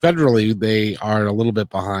federally they are a little bit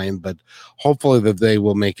behind. But hopefully that they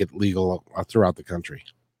will make it legal throughout the country.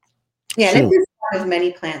 Yeah, and it's one of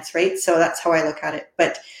many plants, right? So that's how I look at it.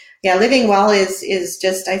 But yeah, living well is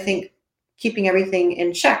just, I think, keeping everything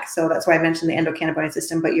in check. So that's why I mentioned the endocannabinoid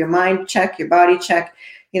system. But your mind check, your body check.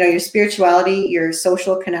 Your spirituality, your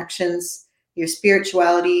social connections, your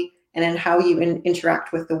spirituality, and then how you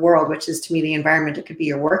interact with the world, which is, to me, the environment. It could be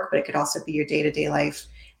your work, but it could also be your day-to-day life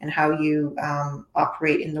and how you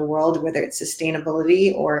operate in the world, whether it's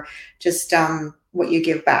sustainability or just what you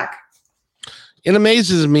give back. It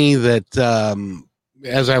amazes me that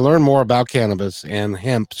as I learn more about cannabis and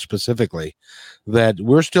hemp specifically, that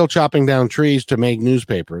we're still chopping down trees to make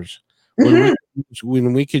newspapers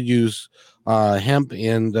when we could use hemp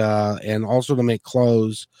and also to make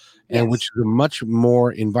clothes, and which is a much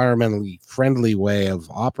more environmentally friendly way of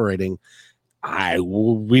operating.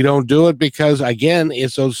 We don't do it because, again,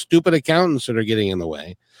 it's those stupid accountants that are getting in the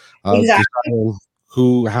way of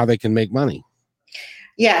deciding how they can make money.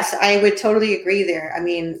 Yes, I would totally agree there. I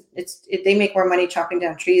mean, they make more money chopping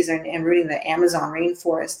down trees and rooting the Amazon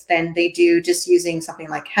rainforest than they do just using something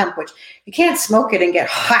like hemp, which you can't smoke it and get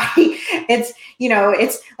high.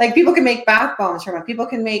 It's like people can make bath bombs from it. People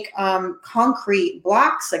can make concrete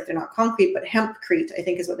blocks, like they're not concrete, but hempcrete, I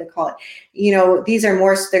think is what they call it. These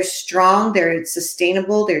are they're strong, they're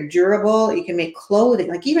sustainable, they're durable. You can make clothing,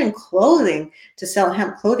 like even clothing. To sell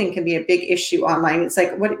hemp clothing can be a big issue online. It's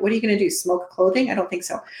like, what are you going to do? Smoke clothing? I don't think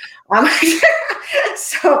so.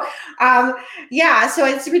 So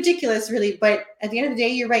it's ridiculous, really. But at the end of the day,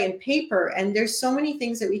 you're right. In paper, and there's so many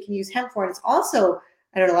things that we can use hemp for. And it's also,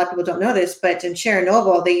 I don't know, a lot of people don't know this, but in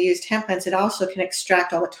Chernobyl, they used hemp plants. It also can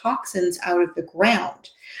extract all the toxins out of the ground.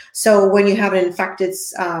 So when you have an infected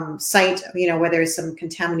site, where there's some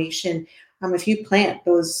contamination, if you plant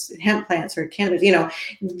those hemp plants or cannabis,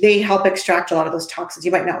 they help extract a lot of those toxins.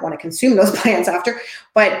 You might not want to consume those plants after,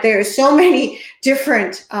 but there's so many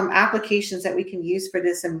different applications that we can use for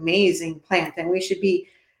this amazing plant, and we should be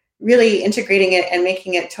really integrating it and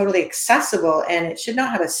making it totally accessible. And it should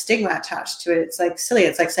not have a stigma attached to it. It's like silly.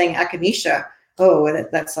 It's like saying echinacea. Oh,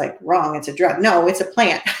 that's like wrong. It's a drug. No, it's a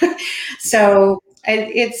plant. So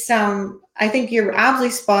it's I think you're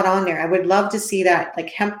absolutely spot on there. I would love to see that,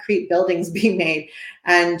 like, hempcrete buildings be made,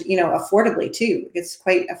 and affordably too. It's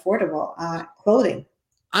quite affordable clothing.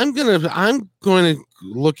 I'm going to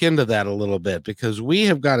look into that a little bit, because we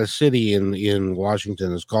have got a city in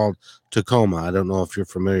Washington. It's called Tacoma. I don't know if you're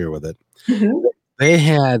familiar with it. Mm-hmm. They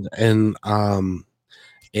had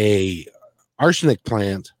a arsenic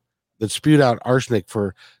plant that spewed out arsenic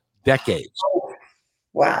for decades.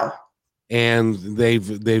 Wow. And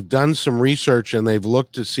they've done some research, and they've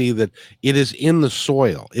looked to see that it is in the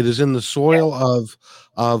soil. It is in the soil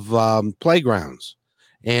of playgrounds,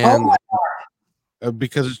 and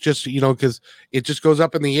because it's just because it just goes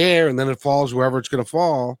up in the air and then it falls wherever it's going to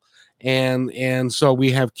fall, and so we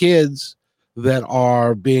have kids that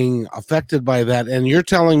are being affected by that. And you're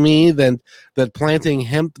telling me that planting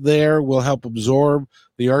hemp there will help absorb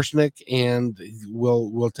the arsenic and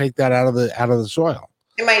will take that out of the soil.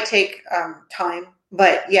 It might take time,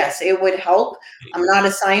 but yes, it would help. I'm not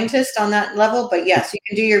a scientist on that level, but yes, you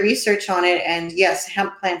can do your research on it. And yes,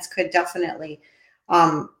 hemp plants could definitely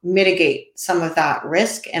mitigate some of that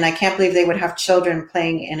risk. And I can't believe they would have children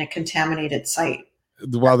playing in a contaminated site.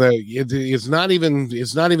 Well, it's not even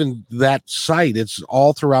that site. It's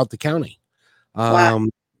all throughout the county, Wow.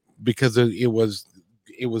 because it was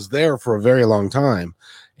there for a very long time,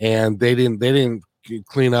 and they didn't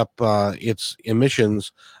clean up its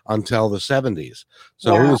emissions until the 70s.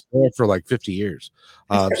 So Wow. it was there for like 50 years.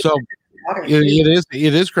 So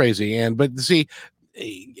it is crazy. But see,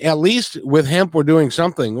 at least with hemp, we're doing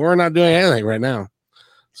something. We're not doing anything right now.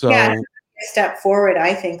 So yeah, a step forward,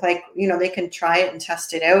 I think, like, they can try it and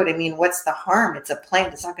test it out. I mean, what's the harm? It's a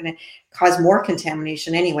plant. It's not going to cause more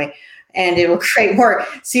contamination anyway. And it will create more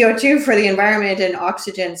CO2 for the environment and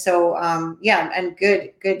oxygen. So and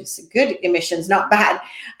good emissions, not bad.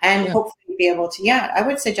 And hopefully be able to, I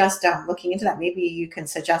would suggest looking into that. Maybe you can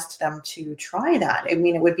suggest them to try that. I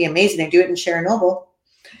mean, it would be amazing. They do it in Chernobyl.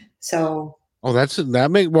 So. Oh,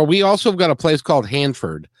 well, we also have got a place called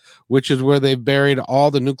Hanford, which is where they've buried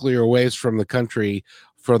all the nuclear waste from the country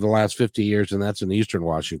for the last 50 years, and that's in Eastern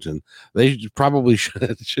Washington. They probably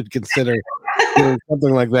should consider doing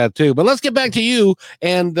something like that too. But let's get back to you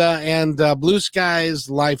and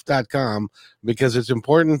blueskieslife.com, because it's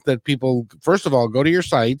important that people, first of all, go to your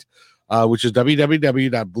site, which is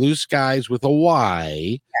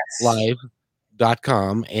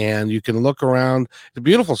www.blueskieslife.com, and you can look around. It's a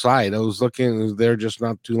beautiful site. I was looking there just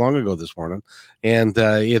not too long ago this morning, and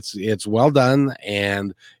it's well done,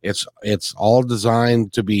 and it's all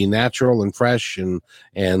designed to be natural and fresh and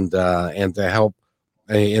to help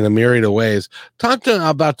in a myriad of ways. Talk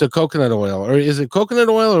about the coconut oil, or is it coconut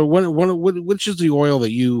oil, or which is the oil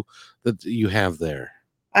that you have there?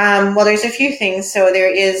 Well, there's a few things. So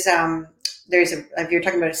there is if you're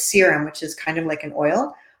talking about a serum, which is kind of like an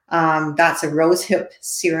oil. That's a rosehip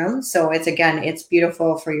serum. So it's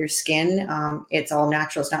beautiful for your skin. It's all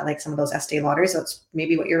natural. It's not like some of those Estee Lauders. That's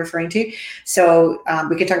maybe what you're referring to. So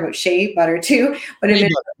we could talk about shea butter too. But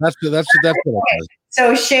that's what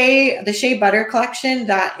so the shea butter collection,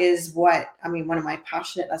 that is one of my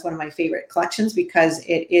that's one of my favorite collections, because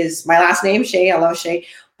it is my last name, Shea. I love Shea,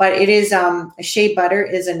 but it is shea butter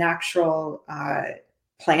is a natural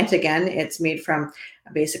plant. Again, it's made from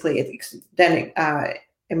basically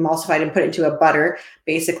emulsified and put into a butter,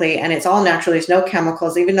 basically, and it's all natural. There's no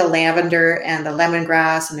chemicals. Even the lavender and the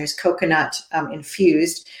lemongrass, and there's coconut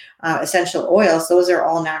infused essential oils. Those are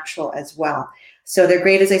all natural as well. So they're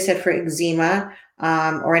great, as I said, for eczema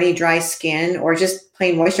or any dry skin, or just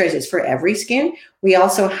plain moisturizer. It's for every skin. We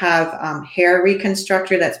also have hair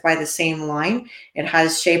reconstructor that's by the same line. It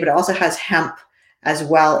has shea, but it also has hemp as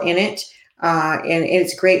well in it. And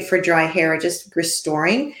it's great for dry hair, just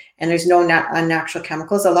restoring. And there's no unnatural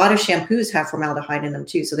chemicals. A lot of shampoos have formaldehyde in them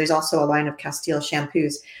too. So there's also a line of Castile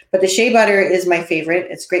shampoos. But the shea butter is my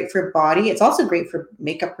favorite. It's great for body. It's also great for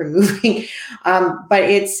makeup removing. But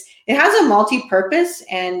it has a multi-purpose.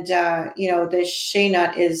 And the shea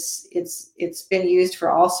nut it's been used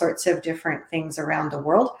for all sorts of different things around the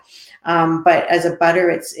world. But as a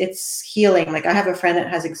butter, it's healing. Like, I have a friend that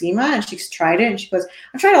has eczema, and she's tried it, and she goes,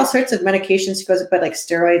 I've tried all sorts of medications. She goes, but like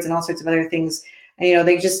steroids and all sorts of other things. And,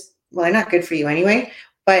 they're not good for you anyway.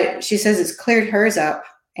 But she says it's cleared hers up,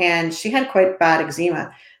 and she had quite bad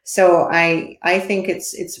eczema. So I think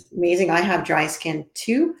it's amazing. I have dry skin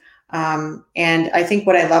too. And I think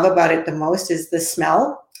what I love about it the most is the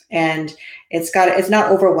smell, and it's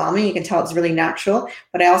not overwhelming. You can tell it's really natural,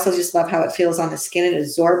 but I also just love how it feels on the skin. It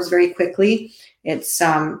absorbs very quickly. It's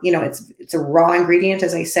it's a raw ingredient,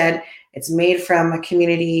 as I said. It's made from a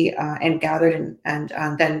community and gathered and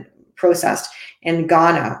then processed in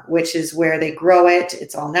Ghana, which is where they grow it.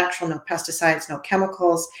 It's all natural, no pesticides, no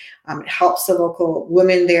chemicals. It helps the local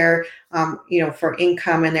women there, for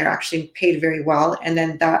income, and they're actually paid very well. And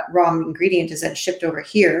then that raw ingredient is then shipped over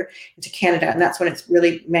here into Canada, and that's when it's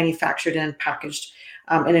really manufactured and packaged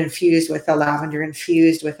and infused with the lavender,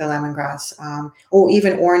 infused with the lemongrass.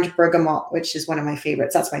 Even orange bergamot, which is one of my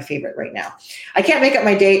favorites. That's my favorite right now. I can't make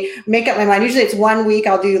up my mind. Usually it's 1 week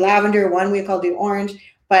I'll do lavender, 1 week I'll do orange.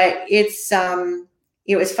 But it's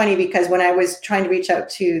it was funny because when I was trying to reach out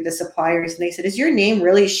to the suppliers, and they said, "Is your name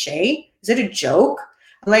really Shay? Is it a joke?"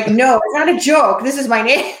 I'm like, "No, it's not a joke. This is my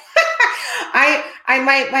name."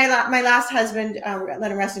 My last husband, let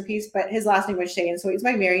him rest in peace, but his last name was Shay, and so it's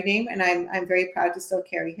my married name, and I'm very proud to still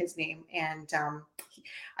carry his name. And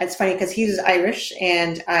it's funny because he's Irish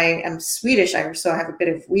and I am Swedish Irish, so I have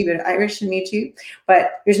a wee bit of Irish in me too.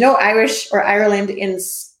 But there's no Irish or Ireland in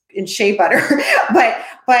shea butter, but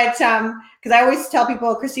because I always tell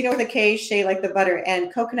people Christina with a K, shea like the butter,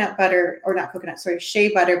 and coconut butter, or not coconut, sorry, shea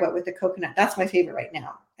butter, but with the coconut. That's my favorite right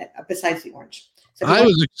now, besides the orange. So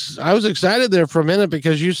I was excited there for a minute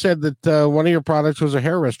because you said that one of your products was a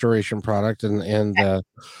hair restoration product, and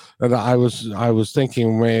I was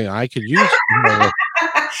thinking, maybe I could use.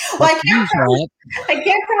 Well, I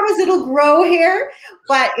can't promise it'll grow hair,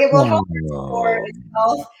 but it will help restore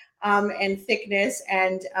itself. And thickness,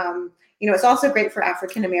 and it's also great for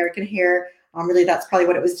African American hair. Really, that's probably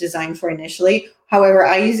what it was designed for initially. However,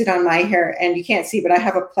 I use it on my hair, and you can't see, but I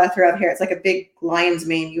have a plethora of hair. It's like a big lion's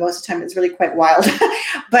mane. Most of the time, it's really quite wild.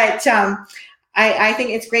 But I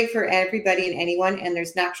think it's great for everybody and anyone. And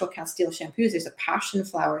there's natural Castile shampoos. There's a passion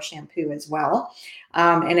flower shampoo as well.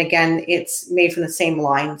 And again, it's made from the same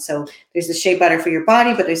line. So there's the shea butter for your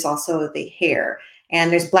body, but there's also the hair. And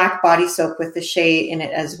there's black body soap with the shea in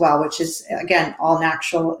it as well, which is, again, all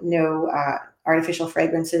natural, no artificial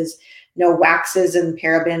fragrances, no waxes and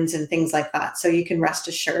parabens and things like that. So you can rest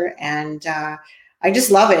assured. And I just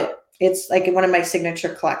love it. It's like one of my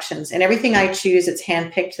signature collections. And everything I choose, it's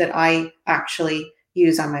handpicked that I actually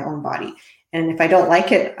use on my own body. And if I don't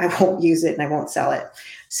like it, I won't use it and I won't sell it.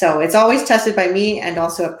 So it's always tested by me, and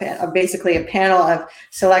also basically a panel of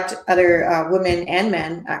select other women and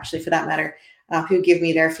men, actually, for that matter, who give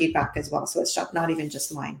me their feedback as well. So it's not even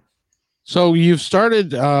just mine. So you've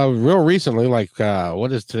started real recently, like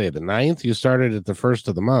what is today, the 9th? You started at the 1st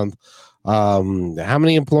of the month. How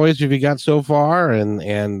many employees have you got so far,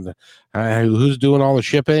 and who's doing all the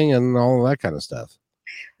shipping and all that kind of stuff?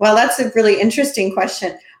 Well, that's a really interesting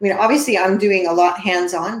question. I mean, obviously I'm doing a lot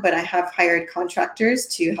hands-on, but I have hired contractors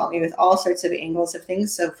to help me with all sorts of angles of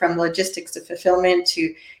things. So from logistics to fulfillment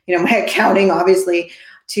to, my accounting, obviously,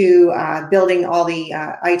 to building all the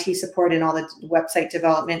IT support and all the website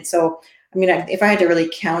development. So, I mean, if I had to really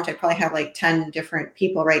count, I'd probably have like 10 different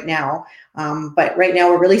people right now. But right now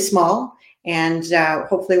we're really small, and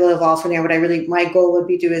hopefully we'll evolve from there. My goal would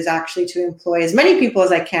be is actually to employ as many people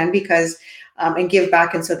as I can, because and give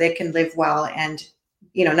back, and so they can live well, and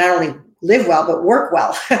not only live well but work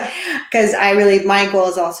well. Because my goal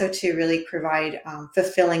is also to really provide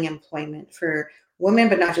fulfilling employment for women,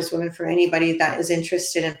 but not just women, for anybody that is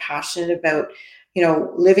interested and passionate about,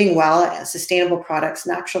 living well, sustainable products,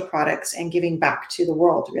 natural products, and giving back to the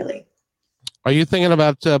world, really. Are you thinking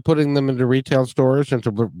about putting them into retail stores,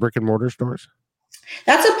 into brick and mortar stores?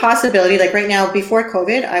 That's a possibility. Like right now, before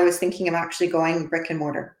COVID, I was thinking of actually going brick and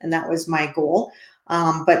mortar, and that was my goal.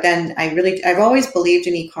 But then I've always believed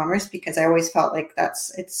in e-commerce, because I always felt like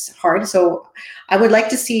it's hard. So I would like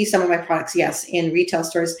to see some of my products, yes, in retail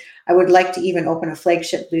stores. I would like to even open a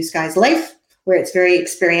flagship Blue Skies Life, where it's very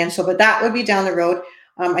experiential, but that would be down the road.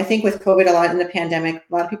 I think with COVID, a lot in the pandemic,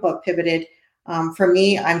 a lot of people have pivoted. For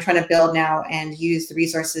me, I'm trying to build now and use the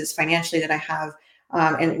resources financially that I have,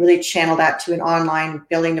 and really channel that to an online,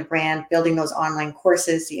 building the brand, building those online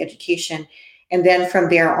courses, the education. And then from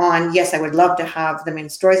there on, yes, I would love to have them in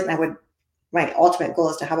stores. And my ultimate goal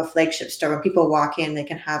is to have a flagship store. When people walk in, they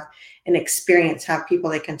can have an experience, have people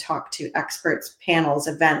they can talk to, experts, panels,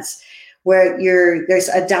 events, where there's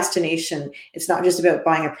a destination. It's not just about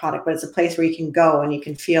buying a product, but it's a place where you can go and you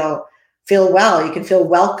can feel well, you can feel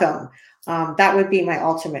welcome. That would be my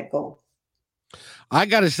ultimate goal. I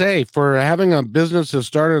got to say, for having a business that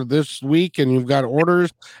started this week and you've got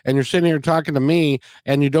orders and you're sitting here talking to me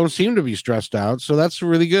and you don't seem to be stressed out. So that's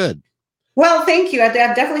really good. Well, thank you. I've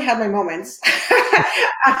definitely had my moments.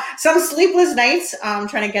 Some sleepless nights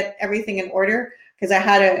trying to get everything in order because I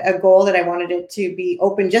had a goal that I wanted it to be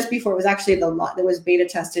open just before it was actually it was beta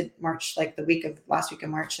tested March, like the last week of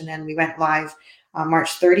March. And then we went live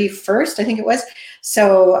March 31st, I think it was.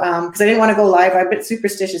 So, because I didn't want to go live, I'm a bit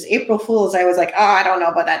superstitious. April Fools, I was like, oh, I don't know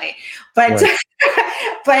about that day. But, right.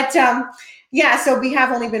 but yeah, so we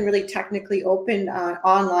have only been really technically open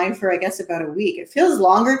online for, I guess, about a week. It feels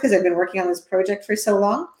longer because I've been working on this project for so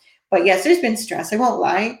long. But yes, there's been stress. I won't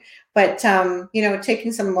lie. But,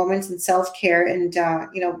 taking some moments in self-care and,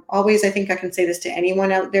 always, I think I can say this to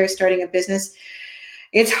anyone out there starting a business.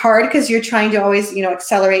 It's hard because you're trying to always,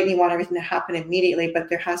 accelerate and you want everything to happen immediately, but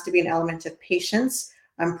there has to be an element of patience.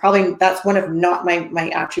 That's one of not my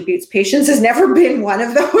attributes. Patience has never been one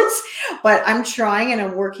of those, but I'm trying and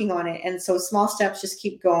I'm working on it. And so small steps, just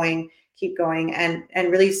keep going and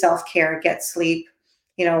really self-care, get sleep.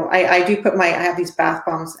 I do I have these bath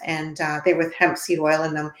bombs and they're with hemp seed oil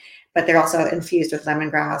in them, but they're also infused with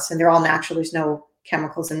lemongrass and they're all natural. There's no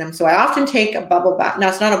chemicals in them. So I often take a bubble bath. Now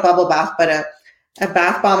it's not a bubble bath, but a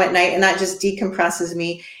bath bomb at night, and that just decompresses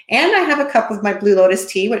me. And I have a cup of my Blue Lotus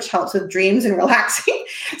tea, which helps with dreams and relaxing.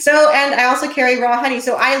 And I also carry raw honey.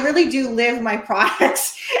 So I really do live my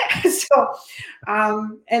products.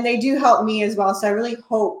 And they do help me as well. So I really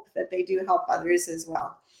hope that they do help others as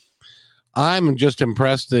well. I'm just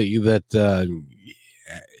impressed that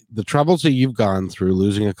the troubles that you've gone through,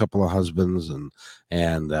 losing a couple of husbands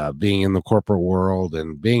and being in the corporate world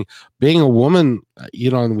and being a woman,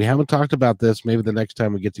 and we haven't talked about this. Maybe the next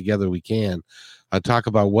time we get together, we can talk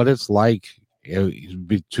about what it's like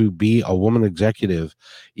to be a woman executive,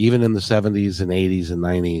 even in the 70s and 80s and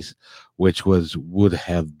 90s, which would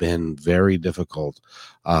have been very difficult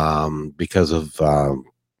because of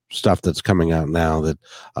stuff that's coming out now, that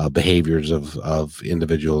behaviors of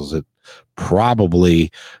individuals that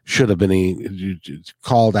probably should have been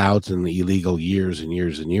called out in illegal years and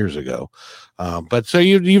years and years ago. But so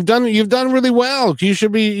you've done really well. You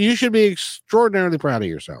should be extraordinarily proud of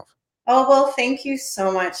yourself. Oh, well, thank you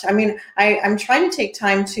so much. I mean, I'm trying to take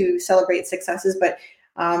time to celebrate successes, but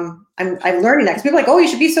I'm learning that because people are like, oh, you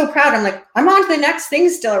should be so proud. I'm like, I'm on to the next thing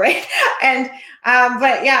still, right? And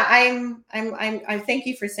but yeah, I thank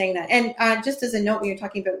you for saying that. And just as a note, when you're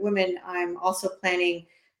talking about women, I'm also planning,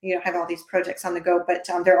 have all these projects on the go, but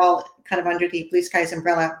they're all kind of under the Blue Skies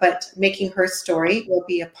umbrella. But Making Her Story will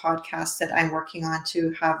be a podcast that I'm working on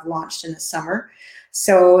to have launched in the summer.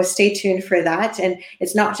 So stay tuned for that. And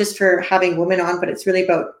it's not just for having women on, but it's really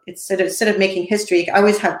about, instead of making history, I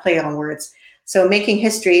always have play on words. So making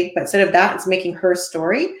history, but instead of that, it's making her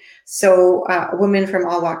story. So women from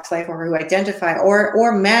all walks of life, or who identify,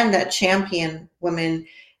 or men that champion women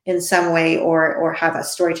in some way, or have a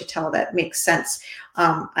story to tell that makes sense.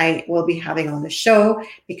 I will be having on the show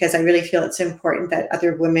because I really feel it's important that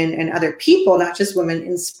other women and other people, not just women, we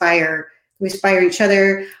inspire each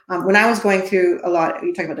other. When I was going through a lot,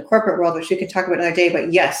 you talk about the corporate world, which we can talk about another day,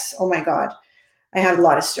 but yes, oh my God, I have a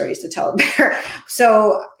lot of stories to tell there.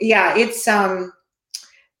 So yeah, it's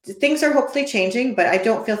things are hopefully changing, but I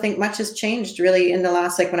don't think much has changed really in the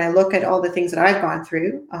last, like when I look at all the things that I've gone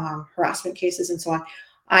through, harassment cases and so on,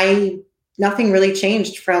 nothing really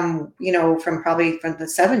changed from the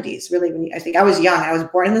 70s, really. I think I was young. I was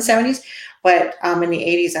born in the 70s, but in the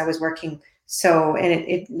 80s I was working. So, and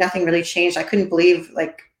it nothing really changed. I couldn't believe,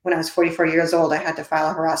 like, when I was 44 years old, I had to file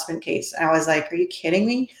a harassment case. And I was like, are you kidding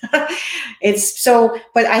me? But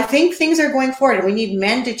I think things are going forward, and we need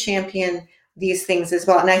men to champion these things as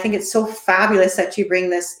well. And I think it's so fabulous that you bring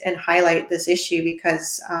this and highlight this issue,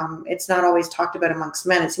 because it's not always talked about amongst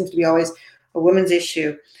men. It seems to be always a women's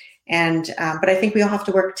issue. And, but I think we all have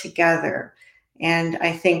to work together. And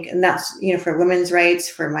I think, and that's, for women's rights,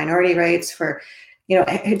 for minority rights, for,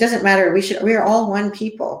 it doesn't matter. We are all one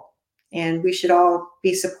people, and we should all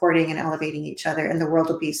be supporting and elevating each other, and the world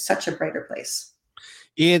will be such a brighter place.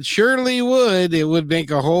 It surely would. It would make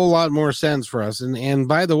a whole lot more sense for us. And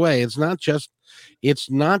by the way, it's not just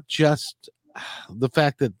the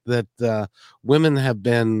fact that women have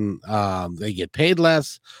been, they get paid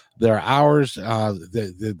less, their hours,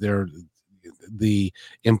 the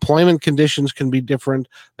employment conditions can be different.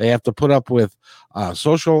 They have to put up with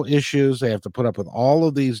social issues. They have to put up with all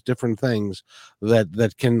of these different things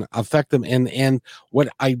that can affect them. And what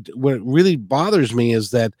really bothers me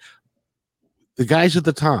is that the guys at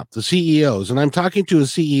the top, the CEOs, and I'm talking to a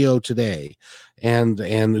CEO today, and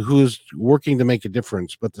who's working to make a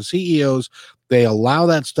difference, but the CEOs they allow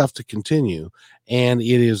that stuff to continue, and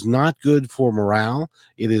it is not good for morale.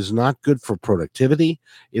 It is not good for productivity.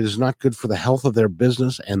 It is not good for the health of their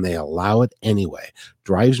business, and they allow it anyway.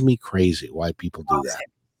 Drives me crazy why people do that.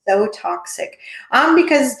 So toxic.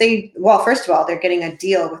 Because first of all, they're getting a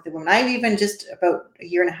deal with the women. I've even just about a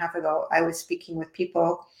year and a half ago, I was speaking with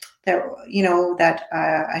people that, that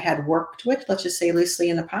I had worked with, let's just say loosely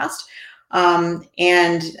in the past.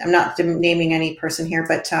 And I'm not naming any person here,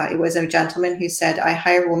 but it was a gentleman who said, I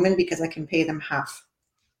hire women because I can pay them half.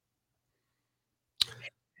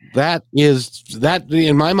 That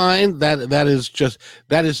in my mind,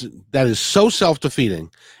 that is so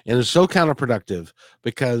self-defeating and is so counterproductive,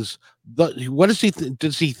 because what does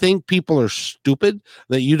does he think people are stupid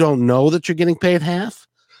that you don't know that you're getting paid half?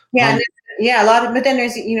 Yeah. Yeah, a lot of, but then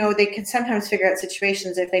there's, they can sometimes figure out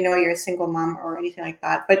situations if they know you're a single mom or anything like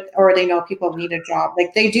that, or they know people need a job,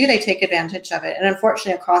 like they take advantage of it. And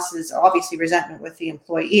unfortunately, it causes obviously resentment with the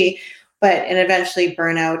employee, and eventually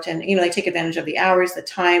burnout. And, they take advantage of the hours, the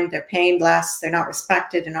time, they're paying less, they're not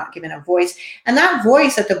respected, they're not given a voice. And that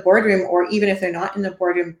voice at the boardroom, or even if they're not in the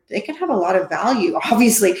boardroom, they can have a lot of value.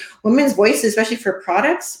 Obviously, women's voices, especially for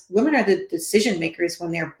products, women are the decision makers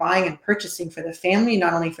when they're buying and purchasing for the family,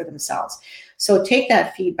 not only for themselves. So take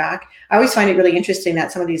that feedback. I always find it really interesting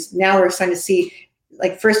that some of these, now we're starting to see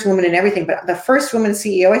like first woman and everything, but the first woman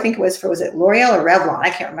CEO, I think was it L'Oreal or Revlon?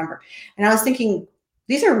 I can't remember. And I was thinking,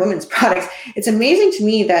 these are women's products. It's amazing to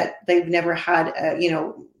me that they've never had,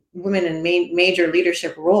 women in major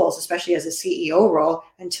leadership roles, especially as a CEO role,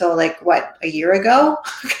 until a year ago.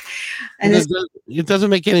 And it doesn't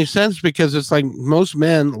make any sense, because it's like most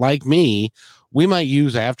men like me, we might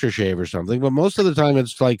use aftershave or something, but most of the time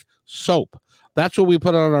it's like soap. That's what we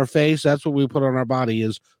put on our face. That's what we put on our body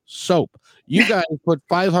is soap. You guys put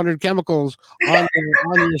 500 chemicals on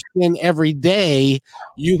your skin every day.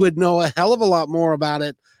 You would know a hell of a lot more about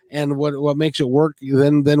it and what makes it work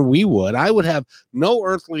than we would. I would have no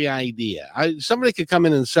earthly idea. Somebody could come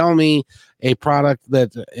in and sell me a product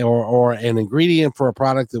that or an ingredient for a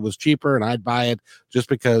product that was cheaper, and I'd buy it just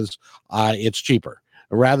because it's cheaper,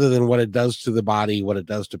 rather than what it does to the body, what it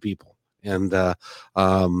does to people. And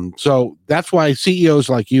so that's why CEOs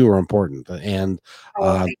like you are important, and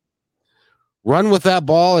run with that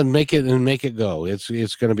ball and make it go. It's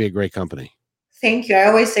going to be a great company. Thank you. I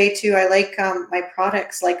always say too, I like my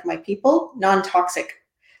products, like my people, non-toxic.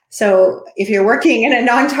 So if you're working in a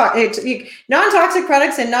non-toxic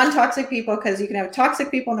products and non-toxic people, because you can have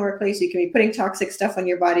toxic people in the workplace, you can be putting toxic stuff on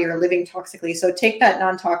your body or living toxically. So take that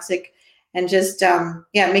non-toxic and just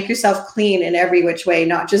make yourself clean in every which way,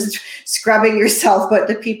 not just scrubbing yourself, but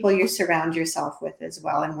the people you surround yourself with as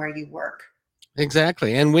well, and where you work.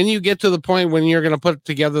 Exactly. And when you get to the point when you're going to put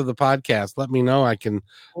together the podcast, let me know. I can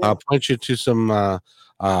point you to some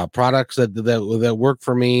products that work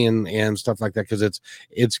for me and stuff like that, because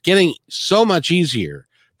it's getting so much easier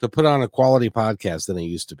to put on a quality podcast than it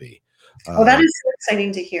used to be. That is so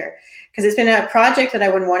exciting to hear, because it's been a project that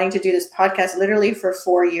I've been wanting to do this podcast literally for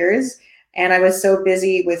 4 years. And I was so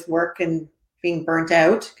busy with work and being burnt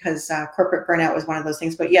out, because corporate burnout was one of those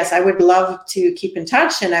things. But yes, I would love to keep in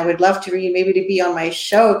touch, and I would love to maybe to be on my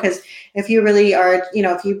show, because if you really are,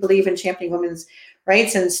 if you believe in championing women's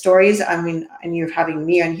rights and stories, and you're having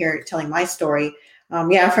me on here telling my story,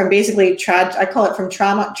 from basically I call it from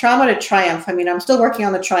trauma to triumph. I'm still working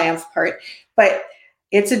on the triumph part, but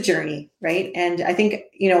it's a journey, right? And I think,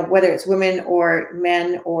 whether it's women or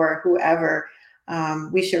men or whoever,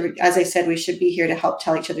 we should, as I said, we should be here to help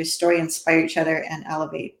tell each other's story, inspire each other, and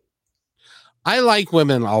elevate. I like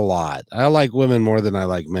women a lot. I like women more than I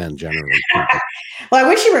like men generally. Well, I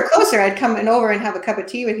wish you were closer. I'd come over and have a cup of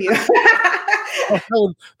tea with you.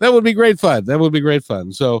 That would be great fun. That would be great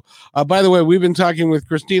fun. So, by the way, we've been talking with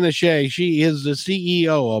Christina Shea. She is the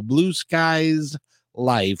CEO of Blue Skies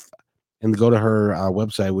Life. And go to her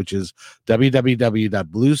website, which is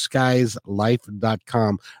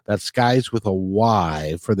www.blueskieslife.com. That's skies with a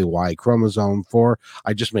Y for the Y chromosome 4.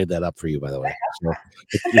 I just made that up for you, by the way. So,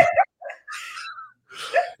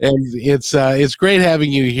 and it's great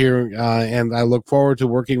having you here, and I look forward to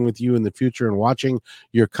working with you in the future and watching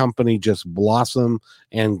your company just blossom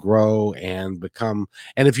and grow and become.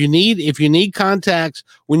 And if you need contacts,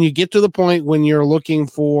 when you get to the point when you're looking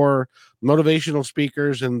for motivational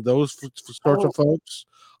speakers and those sorts of folks,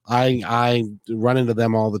 I run into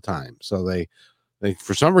them all the time. So they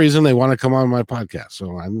for some reason they want to come on my podcast.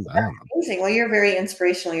 So I don't know. Amazing. Well, you're very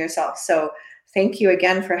inspirational yourself. So thank you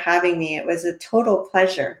again for having me. It was a total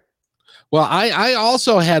pleasure. Well, I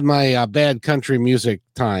also had my bad country music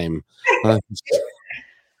time.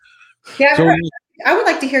 Yeah, so, I would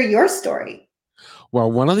like to hear your story. Well,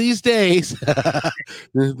 one of these days,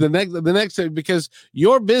 the next, because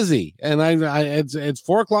you're busy, and it's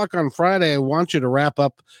 4:00 on Friday. I want you to wrap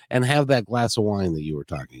up and have that glass of wine that you were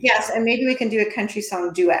talking about. Yes, and maybe we can do a country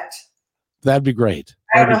song duet. That'd be great.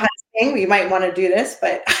 I don't know how to sing. We might want to do this,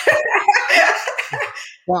 but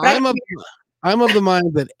well, I'm of the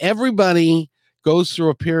mind that everybody goes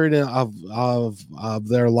through a period of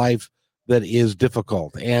their life that is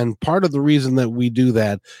difficult, and part of the reason that we do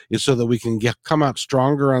that is so that we can come out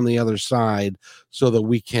stronger on the other side, so that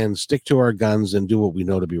we can stick to our guns and do what we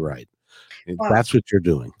know to be right. Well, that's what you're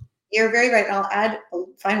doing. You're very right. I'll add a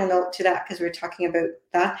final note to that, because we were talking about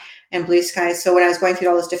that and blue skies. So when I was going through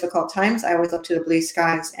all those difficult times, I always looked to the blue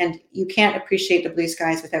skies, and you can't appreciate the blue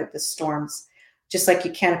skies without the storms, just like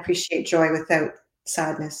you can't appreciate joy without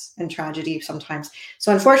sadness and tragedy sometimes.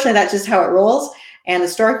 So unfortunately, that's just how it rolls. And the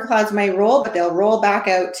storm clouds may roll, but they'll roll back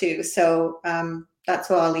out too. So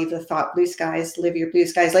that's why I'll leave the thought: blue skies, live your blue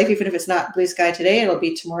skies life. Even if it's not blue sky today, it'll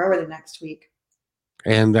be tomorrow or the next week.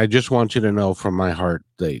 And I just want you to know from my heart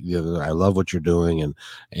that I love what you're doing,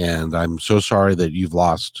 and I'm so sorry that you've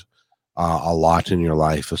lost a lot in your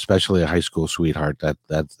life, especially a high school sweetheart.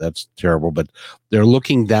 That's terrible. But they're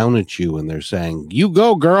looking down at you and they're saying, "You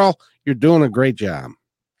go, girl. You're doing a great job."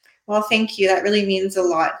 Well, thank you. That really means a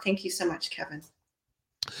lot. Thank you so much, Kevin.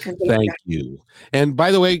 Thank you. And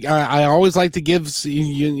by the way, I always like to give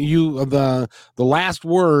you the last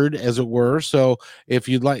word, as it were. So if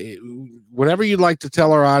you'd like, whatever you'd like to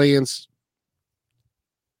tell our audience,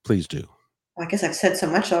 please do. Well, I guess I've said so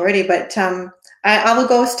much already, but I will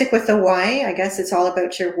go stick with the why. I guess it's all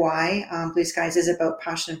about your why. Blue Skies is about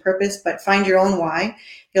passion and purpose, but find your own why.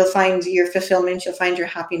 You'll find your fulfillment, you'll find your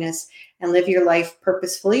happiness, and live your life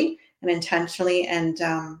purposefully and intentionally, and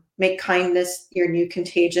make kindness your new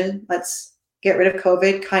contagion. Let's get rid of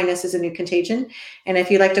COVID. Kindness is a new contagion. And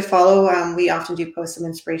if you'd like to follow, we often do post some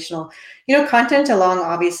inspirational, content along,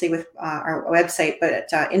 obviously, with our website, but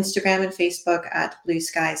at Instagram and Facebook at Blue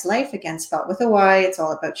Skies Life, again, spelled with a Y. It's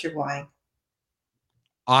all about your why.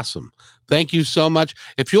 Awesome. Thank you so much.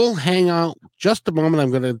 If you'll hang out just a moment,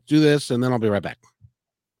 I'm going to do this, and then I'll be right back.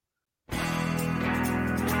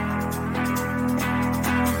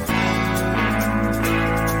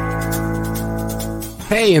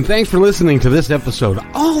 Hey, and thanks for listening to this episode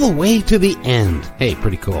all the way to the end. Hey,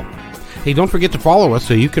 pretty cool. Hey, don't forget to follow us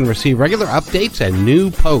so you can receive regular updates and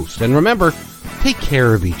new posts. And remember, take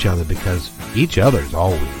care of each other, because each other's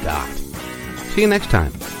all we've got. See you next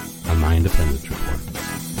time on My Independence Report.